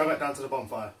 humanity. Go back down to the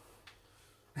bonfire.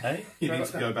 Hey? You need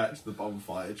to go back to the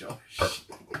bonfire, Josh.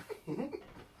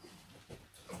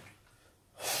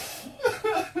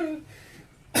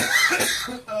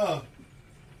 Oh.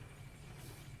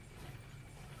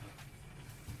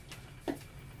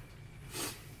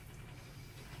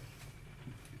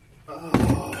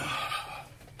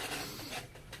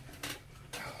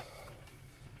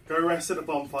 Go rest at the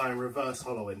bonfire and reverse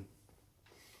hollowing.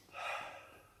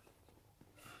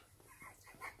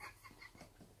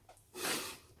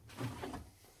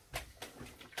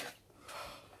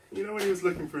 You know when he was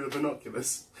looking through the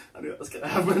binoculars? I knew that was going to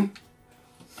happen.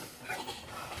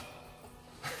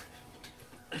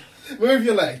 Move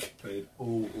your leg. They'd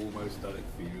all almost done it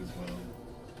for you as well.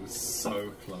 It was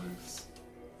so close.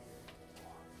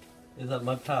 Is that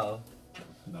my pal?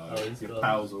 No, Oh, he's your gone.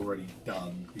 pal's already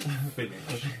done. He's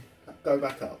finished. Go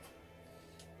back up.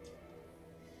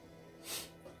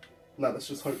 No, let's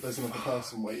just hope there's another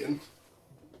person waiting.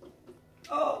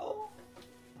 Oh.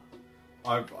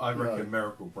 I reckon No.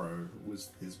 Miracle Bro was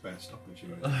his best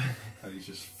opportunity. And he's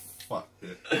just fucked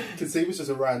it. Because he was just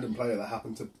a random player that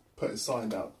happened to put his sign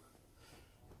down.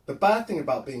 The bad thing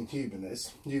about being human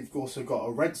is you've also got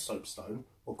a red soapstone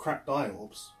or cracked eye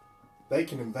orbs. They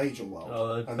can invade your world,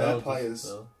 Oh, and they're players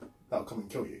that'll come and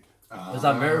kill you. Was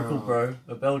that Miracle Bro?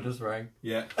 A bell just rang.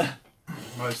 Yeah,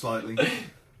 most likely.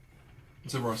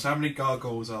 So Ross, how many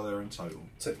gargoyles are there in total?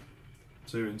 2.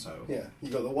 2 in total. Yeah, you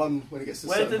got the one when it gets to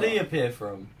Where certain did he part appear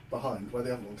from? behind, where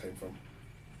the other one came from.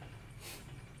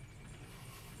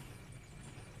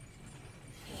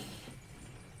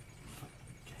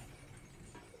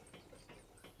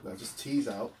 Now just tease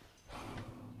out.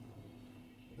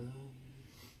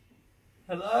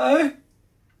 Hello?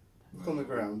 Look on the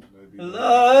ground. Maybe Hello?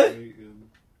 no one's waiting.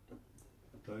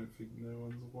 Don't think no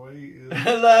one's waiting.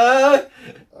 Hello?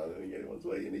 I don't think anyone's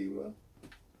waiting either.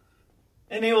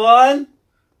 Anyone?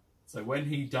 So when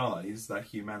he dies, that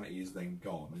humanity is then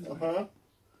gone, isn't it? Uh-huh.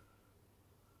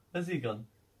 Where's he gone?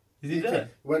 Is he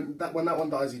dead? When that one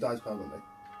dies, he dies permanently.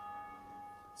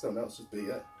 Someone else just beat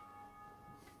it.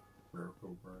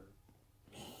 Miracle Bro.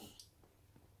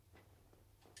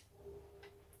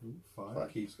 Ooh, fire Fire.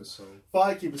 keeps the soul.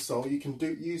 Firekeeper's soul, you can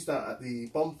use that at the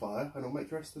bonfire, and it'll make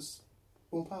your Estus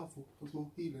more powerful. There's more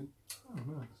healing. Oh,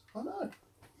 nice. I know.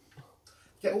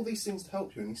 Get all these things to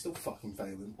help you, and you're still fucking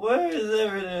failing. Where is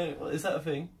everything? Is that a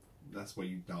thing? That's where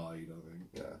you died, I think.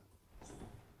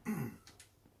 Yeah.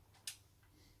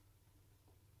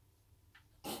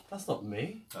 That's not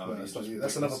me. Oh, No, you're that's not just you.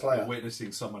 That's another player. You're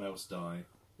witnessing someone else die.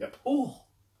 Oh!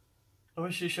 I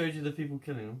wish I showed you the people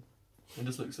killing him. It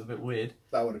just looks a bit weird.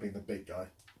 That would have been the big guy.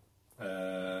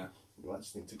 You I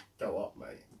just need to go up,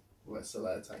 mate. Let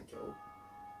Solaire tank it all.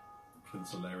 Can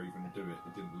Solaire even do it?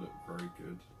 It didn't look very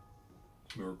good.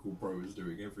 Miracle Bro is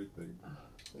doing everything.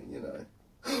 You know.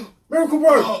 Miracle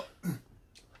Bro! Oh.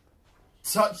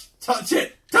 Touch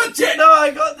it! Touch it! No,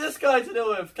 I got this guy to deal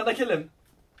with. Can I kill him?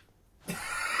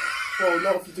 Well,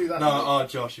 not if you do that. No,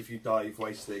 Josh, if you die, you've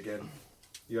wasted it again.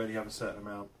 You only have a certain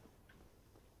amount.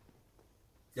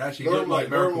 You actually look like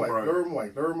Miracle Bro. Lure him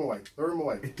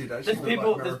away. It did actually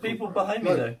There's people behind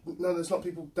me though. No, there's not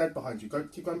people dead behind you.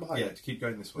 Keep going behind. Yeah, to keep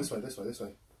going this way. This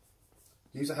way.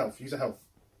 Use a health.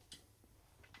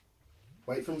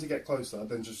 Wait for him to get closer,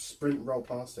 then just sprint roll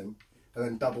past him, and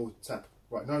then double tap.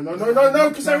 Right, no,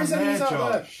 because there is enemies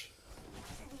out there.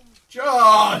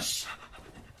 Josh!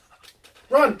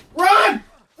 Run!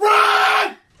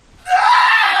 No!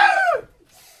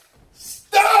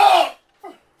 Stop!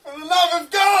 For the love of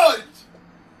God!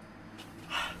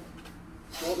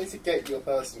 You want me to get your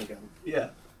person again? Yeah.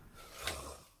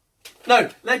 No,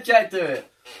 let Jack do it.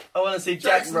 I want to see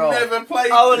Jack Jack's roll. never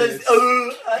played I want to. this.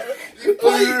 You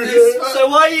played this. So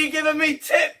why are you giving me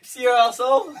tips, you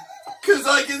asshole? Because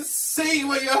I can see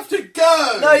where you have to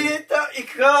go! No, you don't. You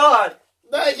can't.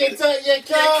 No, you can't. You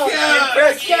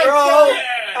press roll,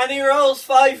 and he rolls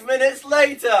 5 minutes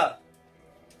later.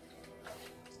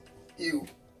 You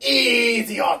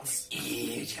idiots!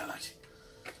 Idiot.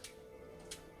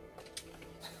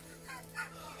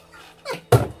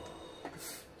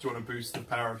 Do you want to boost the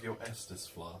power of your Estus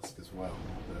flask as well?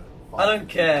 I don't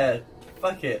care.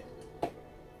 Fuck it.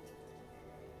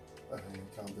 I think you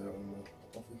can't do it on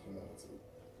the off humanity.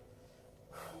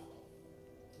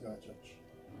 You right, Judge?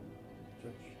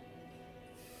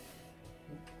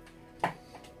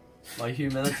 My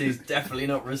humanity is definitely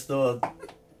not restored.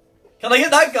 Can I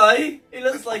get that guy? He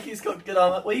looks like he's got good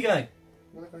armor. Where are you going?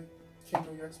 I'm gonna go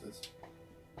kindle your Estus.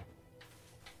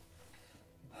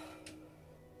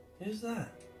 Who's that?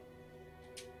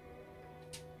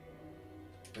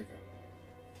 Okay.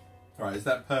 Right, is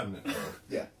that permanent?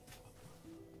 Yeah.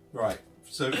 Right,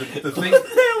 so the thing... What the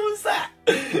hell was that?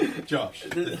 Josh,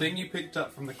 the thing you picked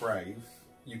up from the grave,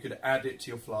 you could add it to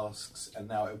your flasks, and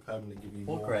now it'll permanently give you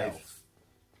What more grave? health.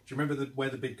 Do you remember where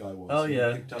the big guy was? Oh, yeah,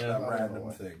 You picked up yeah. that Oh, random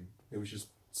right. thing. It was just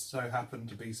so happened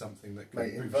to be something that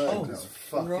Mate, could inverted Oh, is the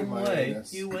fucking wrong my way.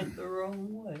 anus. You went the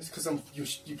wrong way. It's because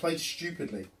you played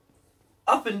stupidly.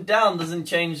 Up and down doesn't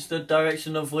change the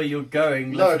direction of where you're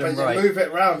going. No, Left but and you right. move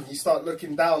it round. You start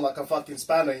looking down like a fucking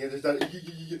spanner. You just don't,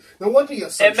 no wonder you're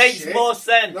so shit. It makes more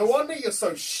sense. No wonder you're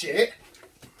so shit.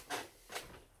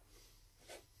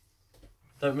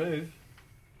 Don't move.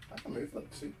 I can move.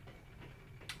 Look, see.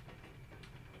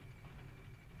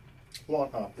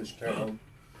 One half this carry.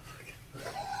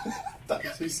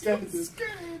 That's too scared.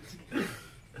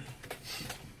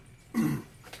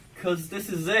 Because this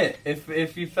is it.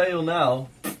 If you fail now,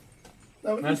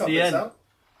 No, we can That's cut the this end. out.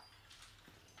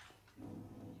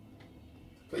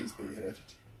 Please be here.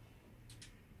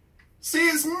 See,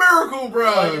 it's Miracle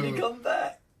Bro! why did he come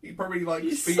back? He probably likes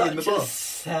He's beating the such a boss.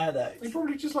 sad act. He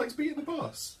probably just likes beating the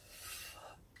boss.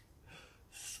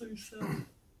 So sad.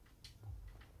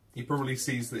 He probably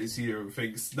sees that it's you and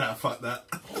thinks, nah, fuck that.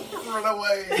 Run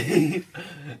away!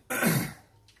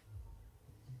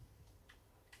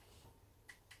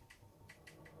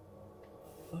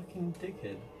 Fucking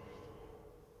dickhead.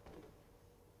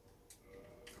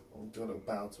 I'll do a little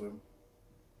bow to him.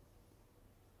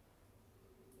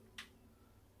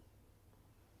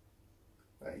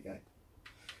 There you go.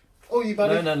 Oh, you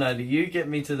buddy. No. You get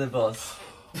me to the boss.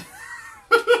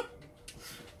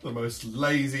 The most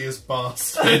laziest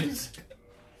bastard.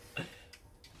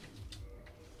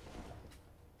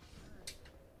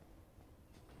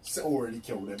 It's already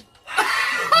killed him.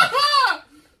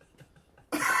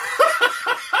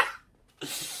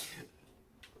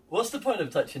 What's the point of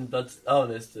touching blood? Oh,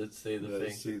 there's to see the Yeah,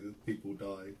 thing. see the people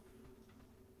die.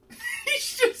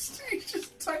 he's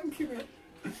just tanking it.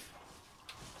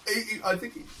 I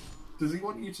think does he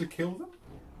want you to kill them?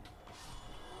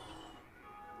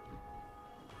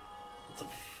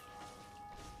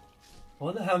 I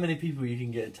wonder how many people you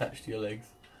can get attached to your legs.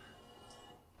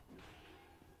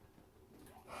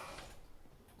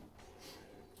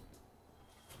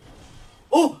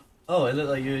 Oh! Oh, it looked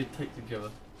like you attacked each other.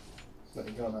 No,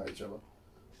 you can't hurt each other.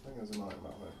 I think there's a night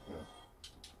about that. Yeah.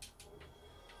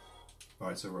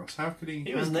 Right, so Ross, how could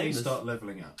he was nameless. start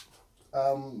leveling up?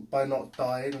 By not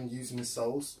dying and using his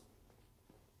souls.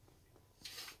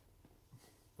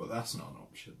 But that's not an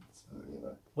option. So. You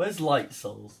know. Where's Light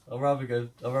Souls? I'd rather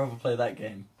play that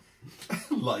game.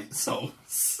 Light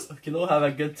souls. We can all have a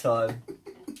good time.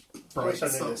 I wish I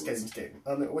knew souls. this game's game.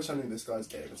 I wish I knew this guy's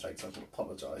game attack, so I can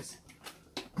apologise.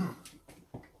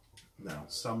 Now,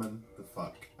 summon the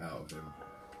fuck out of him.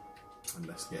 And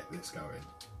let's get this going.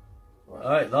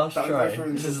 Alright, last Don't try. go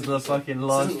through This is this. the fucking This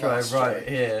last isn't try last right try.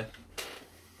 here.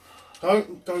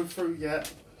 Don't go through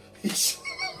yet.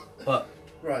 But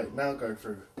Right, now go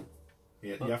through.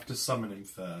 Yeah, you have to summon him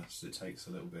first. It takes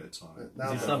a little bit of time.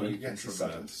 Now he go summoned? through. Yes, he's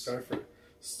summoned. Traverse. Go through.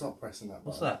 Stop pressing that button.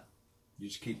 what's that? You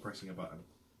just keep pressing a button.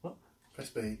 Press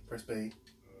B. Press B.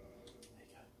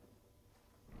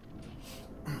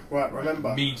 Right, remember.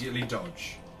 Immediately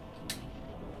dodge.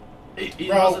 He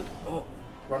Roll. wasn't. Oh,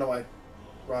 Run away.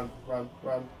 Run. Right.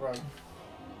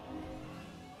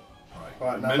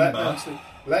 Right, now Remember,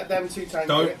 let them two tango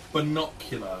don't it.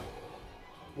 binocular.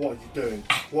 What are you doing?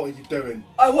 What are you doing?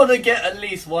 I want to get at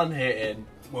least one hit in.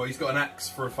 Well, he's got an axe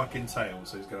for a fucking tail,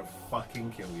 so he's gonna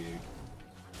fucking kill you.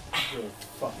 You're a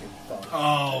fucking thug.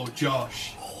 Oh,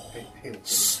 Josh. He'll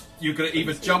You're gonna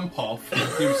either jump off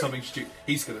or do something stupid.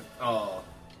 He's gonna. Oh.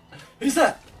 Who's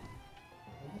that?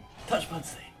 Touch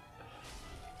Budsy.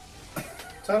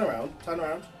 Turn around. Turn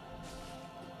around.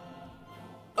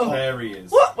 Oh, There he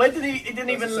is. what? Where did he? He didn't That's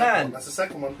even the second land. one. That's the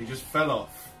second one. He just fell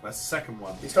off. That's the second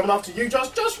one. He's coming after you.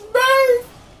 Just move.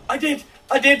 I did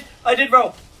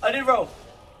roll. I did roll.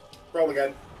 Roll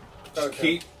again. Just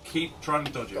keep trying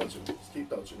to dodge it. Dodging. Just keep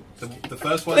dodging. The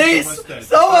first one's Please, almost dead.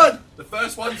 someone! The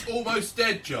first one's almost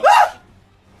dead, Josh.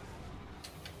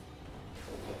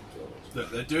 Look,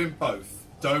 they're doing both.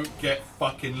 Don't get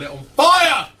fucking lit on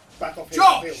fire! Back off. Heal.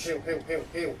 Josh!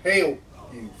 Heal.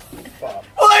 You fuck.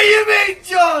 What do you mean,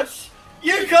 Josh?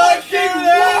 You can't do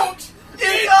that. walked You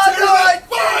into can't do the that.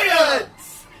 fire!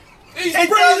 He's It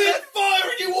breathing doesn't- fire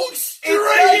and you walk It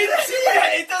straight into doesn't,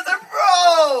 it! it doesn't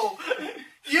roll.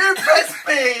 You press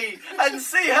B and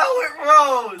see how it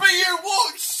rolls. But you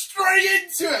walked straight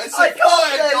into it! It's I like got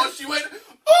fire, it. Josh! You went,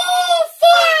 oh,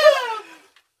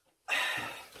 fire!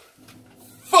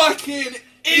 Fucking idiot!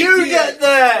 You get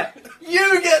there.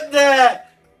 You get there.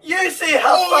 You see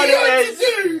how All fun you had it is.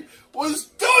 to do was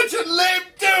dodge and let him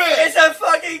do it! It's a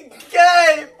fucking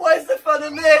game. Where's the fun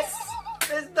in this?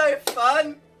 There's no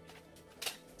fun.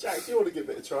 Jack, do you want to give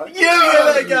it a try? You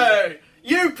give it a go.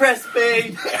 You press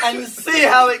B and see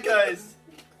how it goes.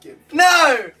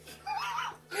 No.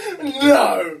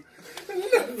 No.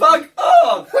 Fuck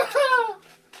off.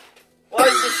 Why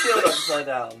is the shield upside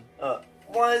down?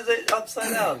 Why is it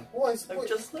upside down? What is? I've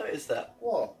just noticed that.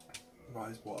 What? Why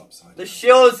is what upside The down?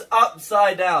 shield's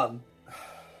upside down.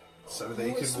 So that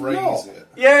he No, it's can raise not. it.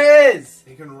 Yeah, it is.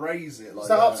 He can raise it like Is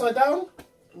that upside down?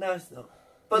 No, it's not.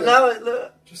 But Yeah. now it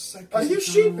look. Just so Are you can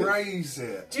stupid? raise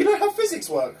it. Do you know how physics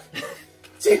work?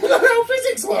 Do you know how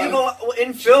physics work? You know,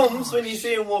 in films, when you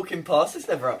see them walking past, it's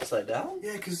never upside down.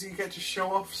 Yeah, because you get to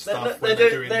show off They, stuff no, when they're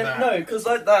doing that. No, because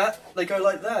like that, they go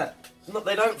like that. Not,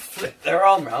 they don't flip their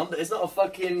arm round. It's not a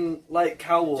fucking like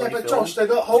cowboy Yeah, but film. Josh, they're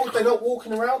not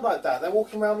walking around like that. They're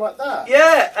walking around like that.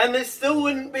 Yeah, and it still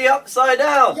wouldn't be upside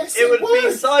down. Yes, it it would be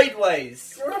would.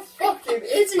 sideways. You're a fucking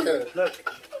idiot.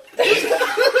 Look,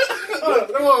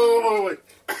 Oh, wait.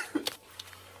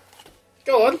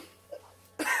 Go on.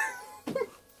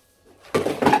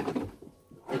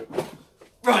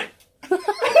 right,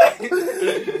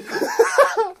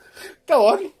 Go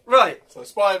on. right. So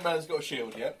Spider-Man's got a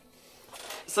shield, yeah?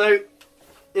 So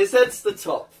it says the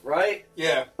top, right?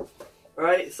 Yeah.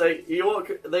 Right. So you walk.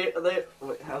 They.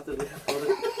 Wait, how do they hold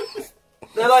it?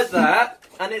 They're like that,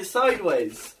 and it's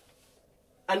sideways,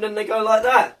 and then they go like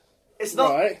that. It's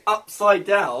not Right. upside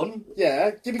down,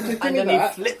 Yeah, give me and then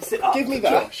that. he flips it up. Give me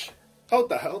that. Josh. Hold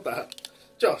that.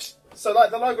 Josh. So like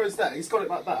the logo is there. He's got it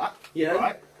like that. Yeah.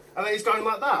 Right. And then he's going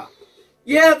like that.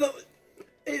 Yeah, but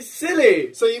it's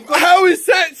silly. So you've got. How is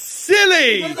that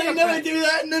silly? Because they never do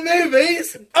that in the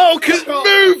movies. Oh, because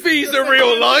movies are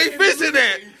real life, isn't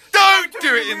it? Don't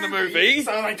do it in the movies.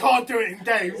 So they can't do it in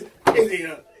games.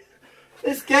 Idiot.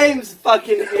 This game's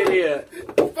fucking idiot.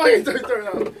 Fucking don't do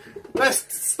that.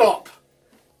 Let's stop.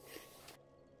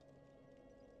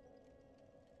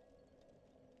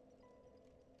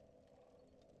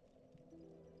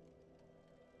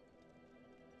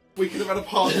 We could have had a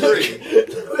part 3. We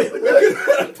could have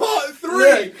had a part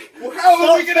 3. Well, how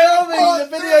are we going to have a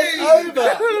part The video's 3? over.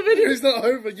 The video's not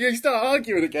over. You start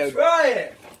arguing again. Try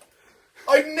it.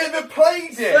 I've never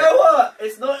played it. So what?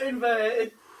 It's not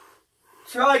inverted.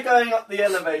 Try going up the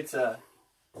elevator.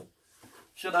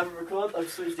 Should I record? I've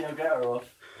switched the elevator off.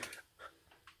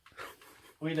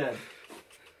 We done.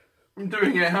 I'm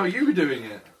doing it how you were doing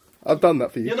it. I've done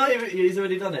that for you. You're not even. He's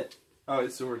already done it. Oh,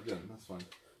 it's already done. That's fine.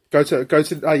 Go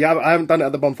to. Oh, yeah, I haven't done it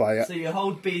at the bonfire yet. So you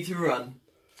hold B to run.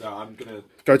 So I'm going to...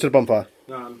 Go to the bonfire.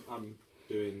 No, I'm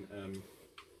doing...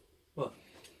 What?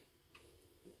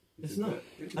 It's not.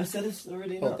 I said it's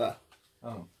already Hold not. that.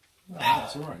 Oh.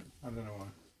 That's alright. I don't know why.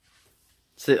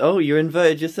 So, oh, you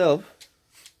inverted yourself.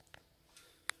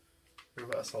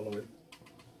 Reverse hollowing.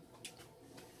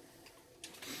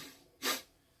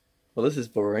 Well, this is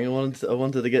boring. I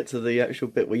wanted to get to the actual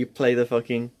bit where you play the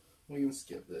fucking... We can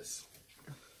skip this.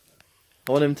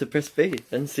 I want him to press B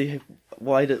and see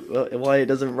why it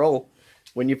doesn't roll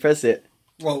when you press it.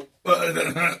 Well,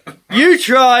 You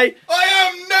try! I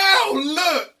am now!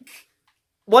 Look!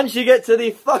 Once you get to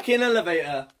the fucking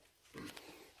elevator.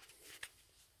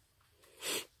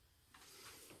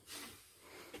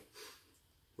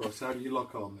 Ross, how do you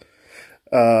lock on?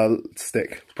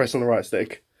 Stick. Press on the right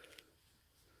stick.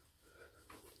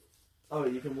 Oh,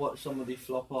 you can watch somebody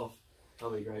flop off.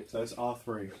 That'll be great. So it's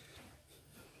R3.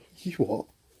 You what?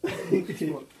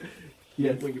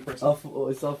 Yeah, When you press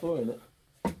R4, it's R4, isn't it?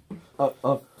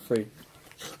 R3.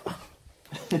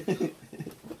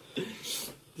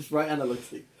 Just right analog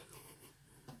stick.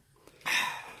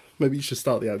 Maybe you should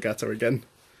start the Elgato again.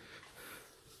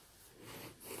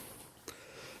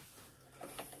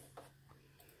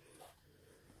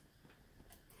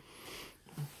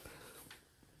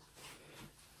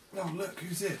 Oh, look,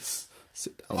 who's this?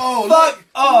 Sit down. Oh, Fuck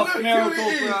off, look Miracle who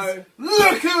it Bro. is.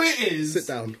 Look who it is! Sit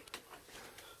down.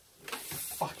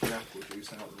 Fucking apple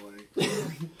juice out of the way.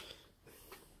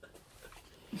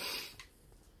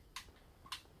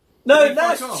 No, he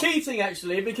that's fuck off? cheating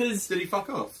actually, because Did he fuck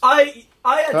off? I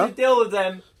had Huh? to deal with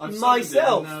them I've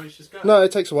myself. now he's just going. No,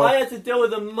 it takes a while. I had to deal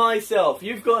with them myself.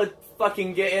 You've got to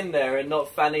fucking get in there and not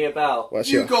fanny about. Well,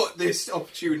 You sure. got this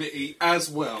opportunity as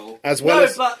well. As well No,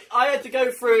 as but I had to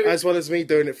go through me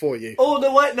doing it for you. all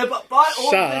the way. No, but by all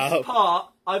Shut this up.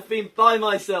 part, I've been by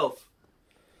myself.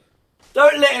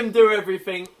 Don't let him do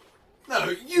everything.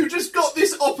 No, you just got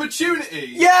this opportunity.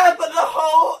 Yeah, but the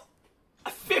whole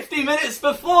 50 minutes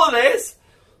before this,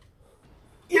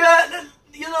 you're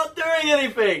not doing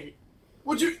anything.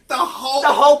 Would you? The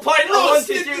whole point I Ross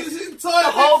wanted did you. this entire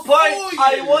The whole bit point for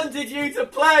I you. wanted you to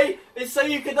play is so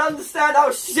you could understand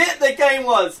how shit the game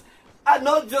was, and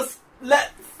not just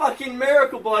let fucking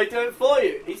Miracle Boy do it for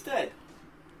you. He's dead.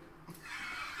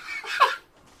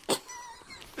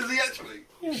 Is he actually?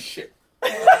 Yeah. Shit.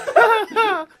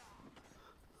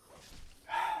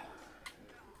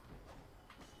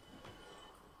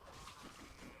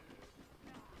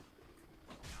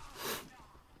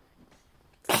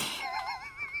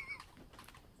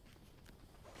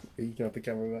 You can have the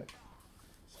camera back.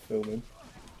 It's filming.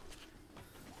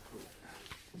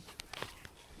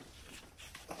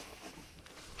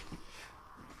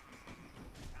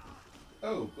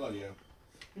 Oh, bloody hell.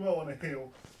 You might want to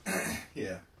heal.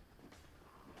 Yeah.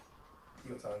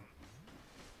 You got time.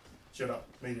 Shut up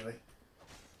immediately.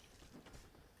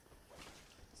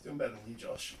 It's doing better than you,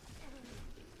 Josh.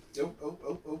 Oh, oh,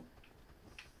 oh, oh.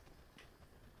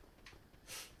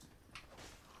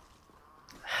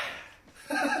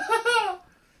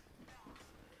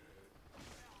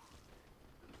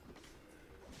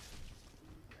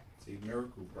 See,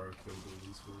 Miracle Bro killed all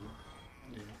these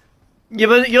fools. Yeah,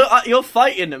 but you're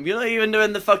fighting them. You're not even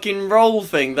doing the fucking roll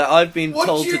thing that I've been What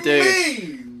told do you to do.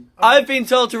 mean? I've been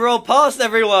told to roll past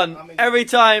everyone every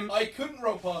time. I couldn't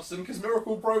roll past them because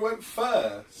Miracle Bro went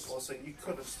first. Also, you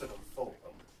could have stood and fought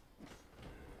them.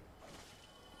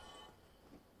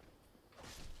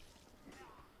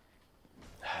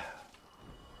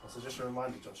 Also, just a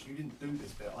reminder, Josh, you didn't do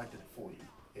this bit, I did it for you.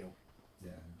 Heal.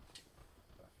 Yeah.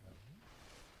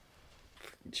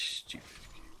 Stupid.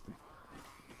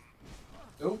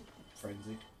 Oh,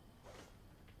 frenzy.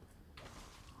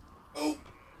 Oh.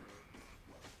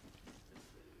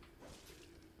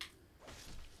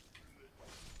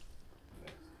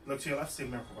 Look to your left, see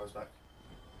Miracle Bro's back.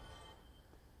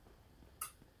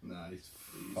 Nah, he's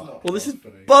not. Well, this is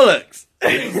funny. bollocks.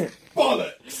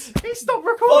 Bollocks! He stopped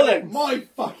recording! Bollocks. My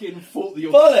fucking fault that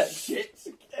you're Bollocks. shit.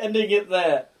 Ending it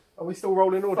there. Are we still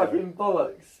rolling audio? Fucking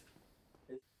bollocks.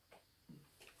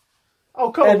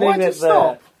 Oh, come on, Ending why'd you it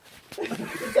stop?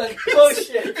 It's like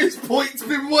bullshit. His point's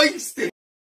been wasted.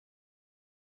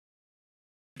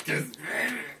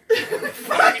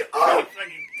 Fuck off!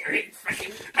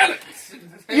 Fucking Alex!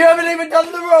 You haven't even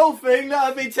done the roll thing that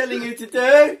I've been telling you to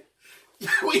do.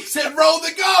 We said roll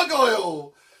the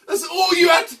gargoyle! That's all you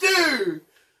had to do!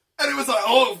 And it was like,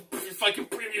 oh, fucking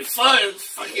previous science,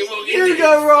 fucking will get You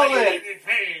go roll it.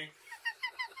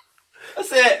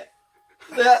 That's it.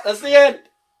 That's the end.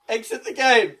 Exit the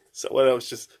game. Someone else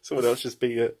just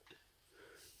beat it.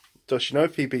 Josh, you know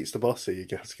if he beats the boss here, you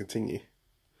have to continue.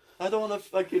 I don't want to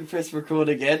fucking press record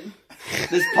again.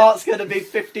 This part's going to be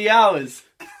 50 hours.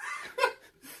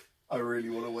 I really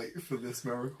want to wait for this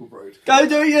Miracle Bro to Go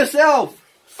do it yourself.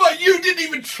 But you didn't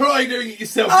even try doing it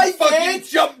yourself. I You fucking did.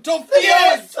 jumped off The the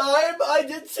edge. last time I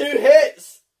did 2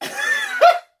 hits.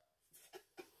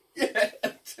 Yeah,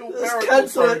 until Let's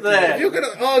cancel it there. If you're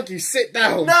going to argue, sit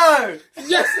down. No!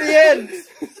 That's the end!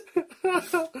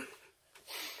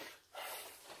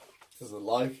 Doesn't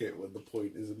like it when the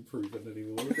point isn't proven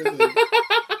anymore, does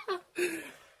it?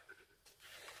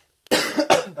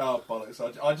 Oh, bollocks.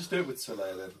 I'll just do it with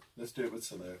Soleil then. Let's do it with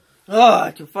Soleil. Oh,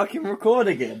 I can fucking record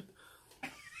again.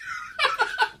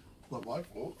 Not my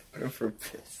fault. Go for a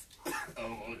piss.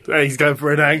 He's going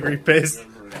for an angry piss.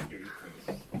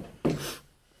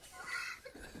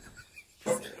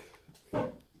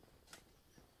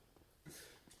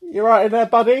 You right in there,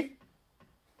 buddy?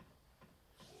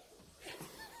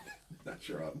 That's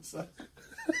your answer.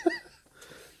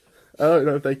 I don't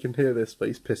know if they can hear this, but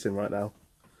he's pissing right now.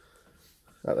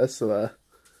 Right, that's there.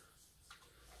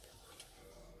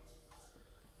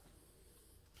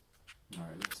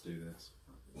 Alright, let's do this.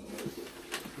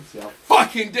 Let's see how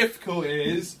fucking difficult it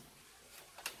is.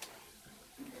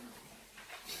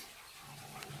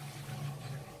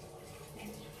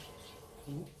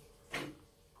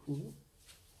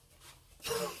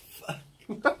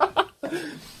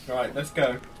 Alright, let's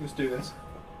go. Let's do this.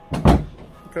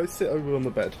 Go sit over on the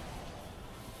bed.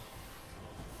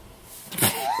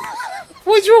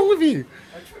 What's wrong with you?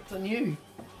 I tripped on you.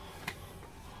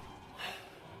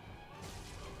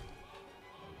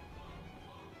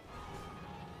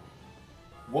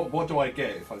 What do I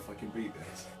get if I fucking beat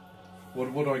this?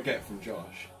 What do I get from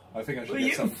Josh? I think I should Will get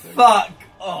you something. fuck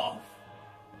off?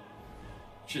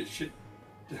 Should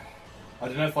I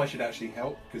don't know if I should actually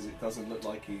help because it doesn't look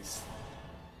like he's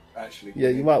actually. Yeah,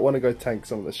 you might want to go tank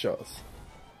some of the shots.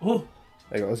 Oh.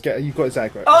 There you go. Let's get. You've got his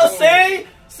aggro. Oh,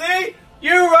 see,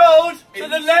 you rolled to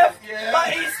the left, yeah. but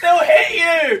he still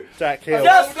hit you. Jack Hill.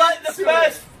 Just like the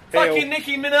first Hill. fucking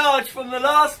Nicki Minaj from the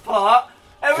last part.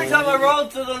 Every time I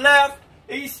rolled to the left,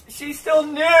 she still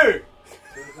knew.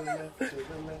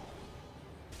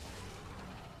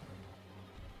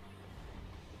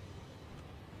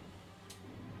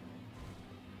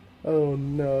 Oh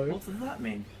no. What does that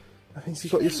mean? I think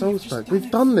he's got your souls back. We've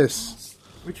done this.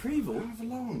 Retrieval? Move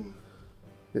along.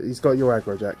 He's got your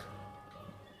aggro, Jack.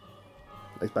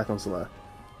 He's back on Soleil.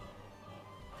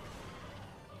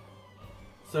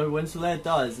 So when Soleil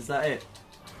dies, is that it?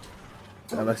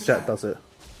 Unless Jack does it.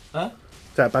 Huh?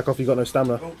 Jack, back off. You got no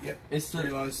stamina. Oh yeah. It's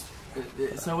Realised.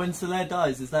 so when Soleil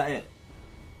dies, is that it?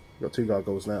 You got 2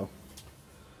 gargoyles now.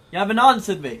 You haven't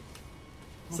answered me.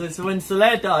 So when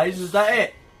Soleil dies, is that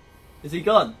it? Is he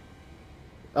gone?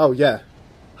 Oh yeah.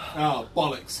 Oh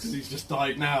bollocks! Because he's just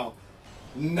died now.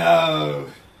 No.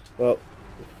 Well.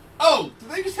 Oh, did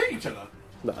they just hit each other?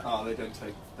 No. Oh, they don't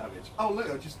take damage. Oh look,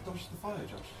 I just dodged the fire,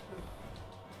 Josh.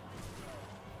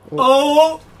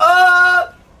 Oh,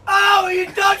 you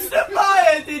dodged the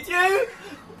fire, did you?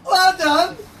 Well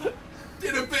done.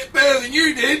 Did a bit better than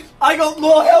you did. I got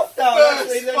more health down First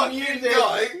actually than fucking you did.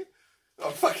 guy. Oh,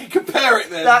 fucking compare it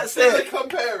then. That's it.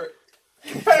 Compare it.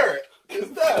 Compare it.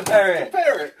 Compare it.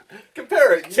 Compare it.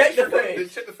 Compare it. Check the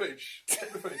footage. Check the footage.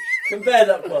 Check the footage. Compare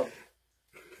that one.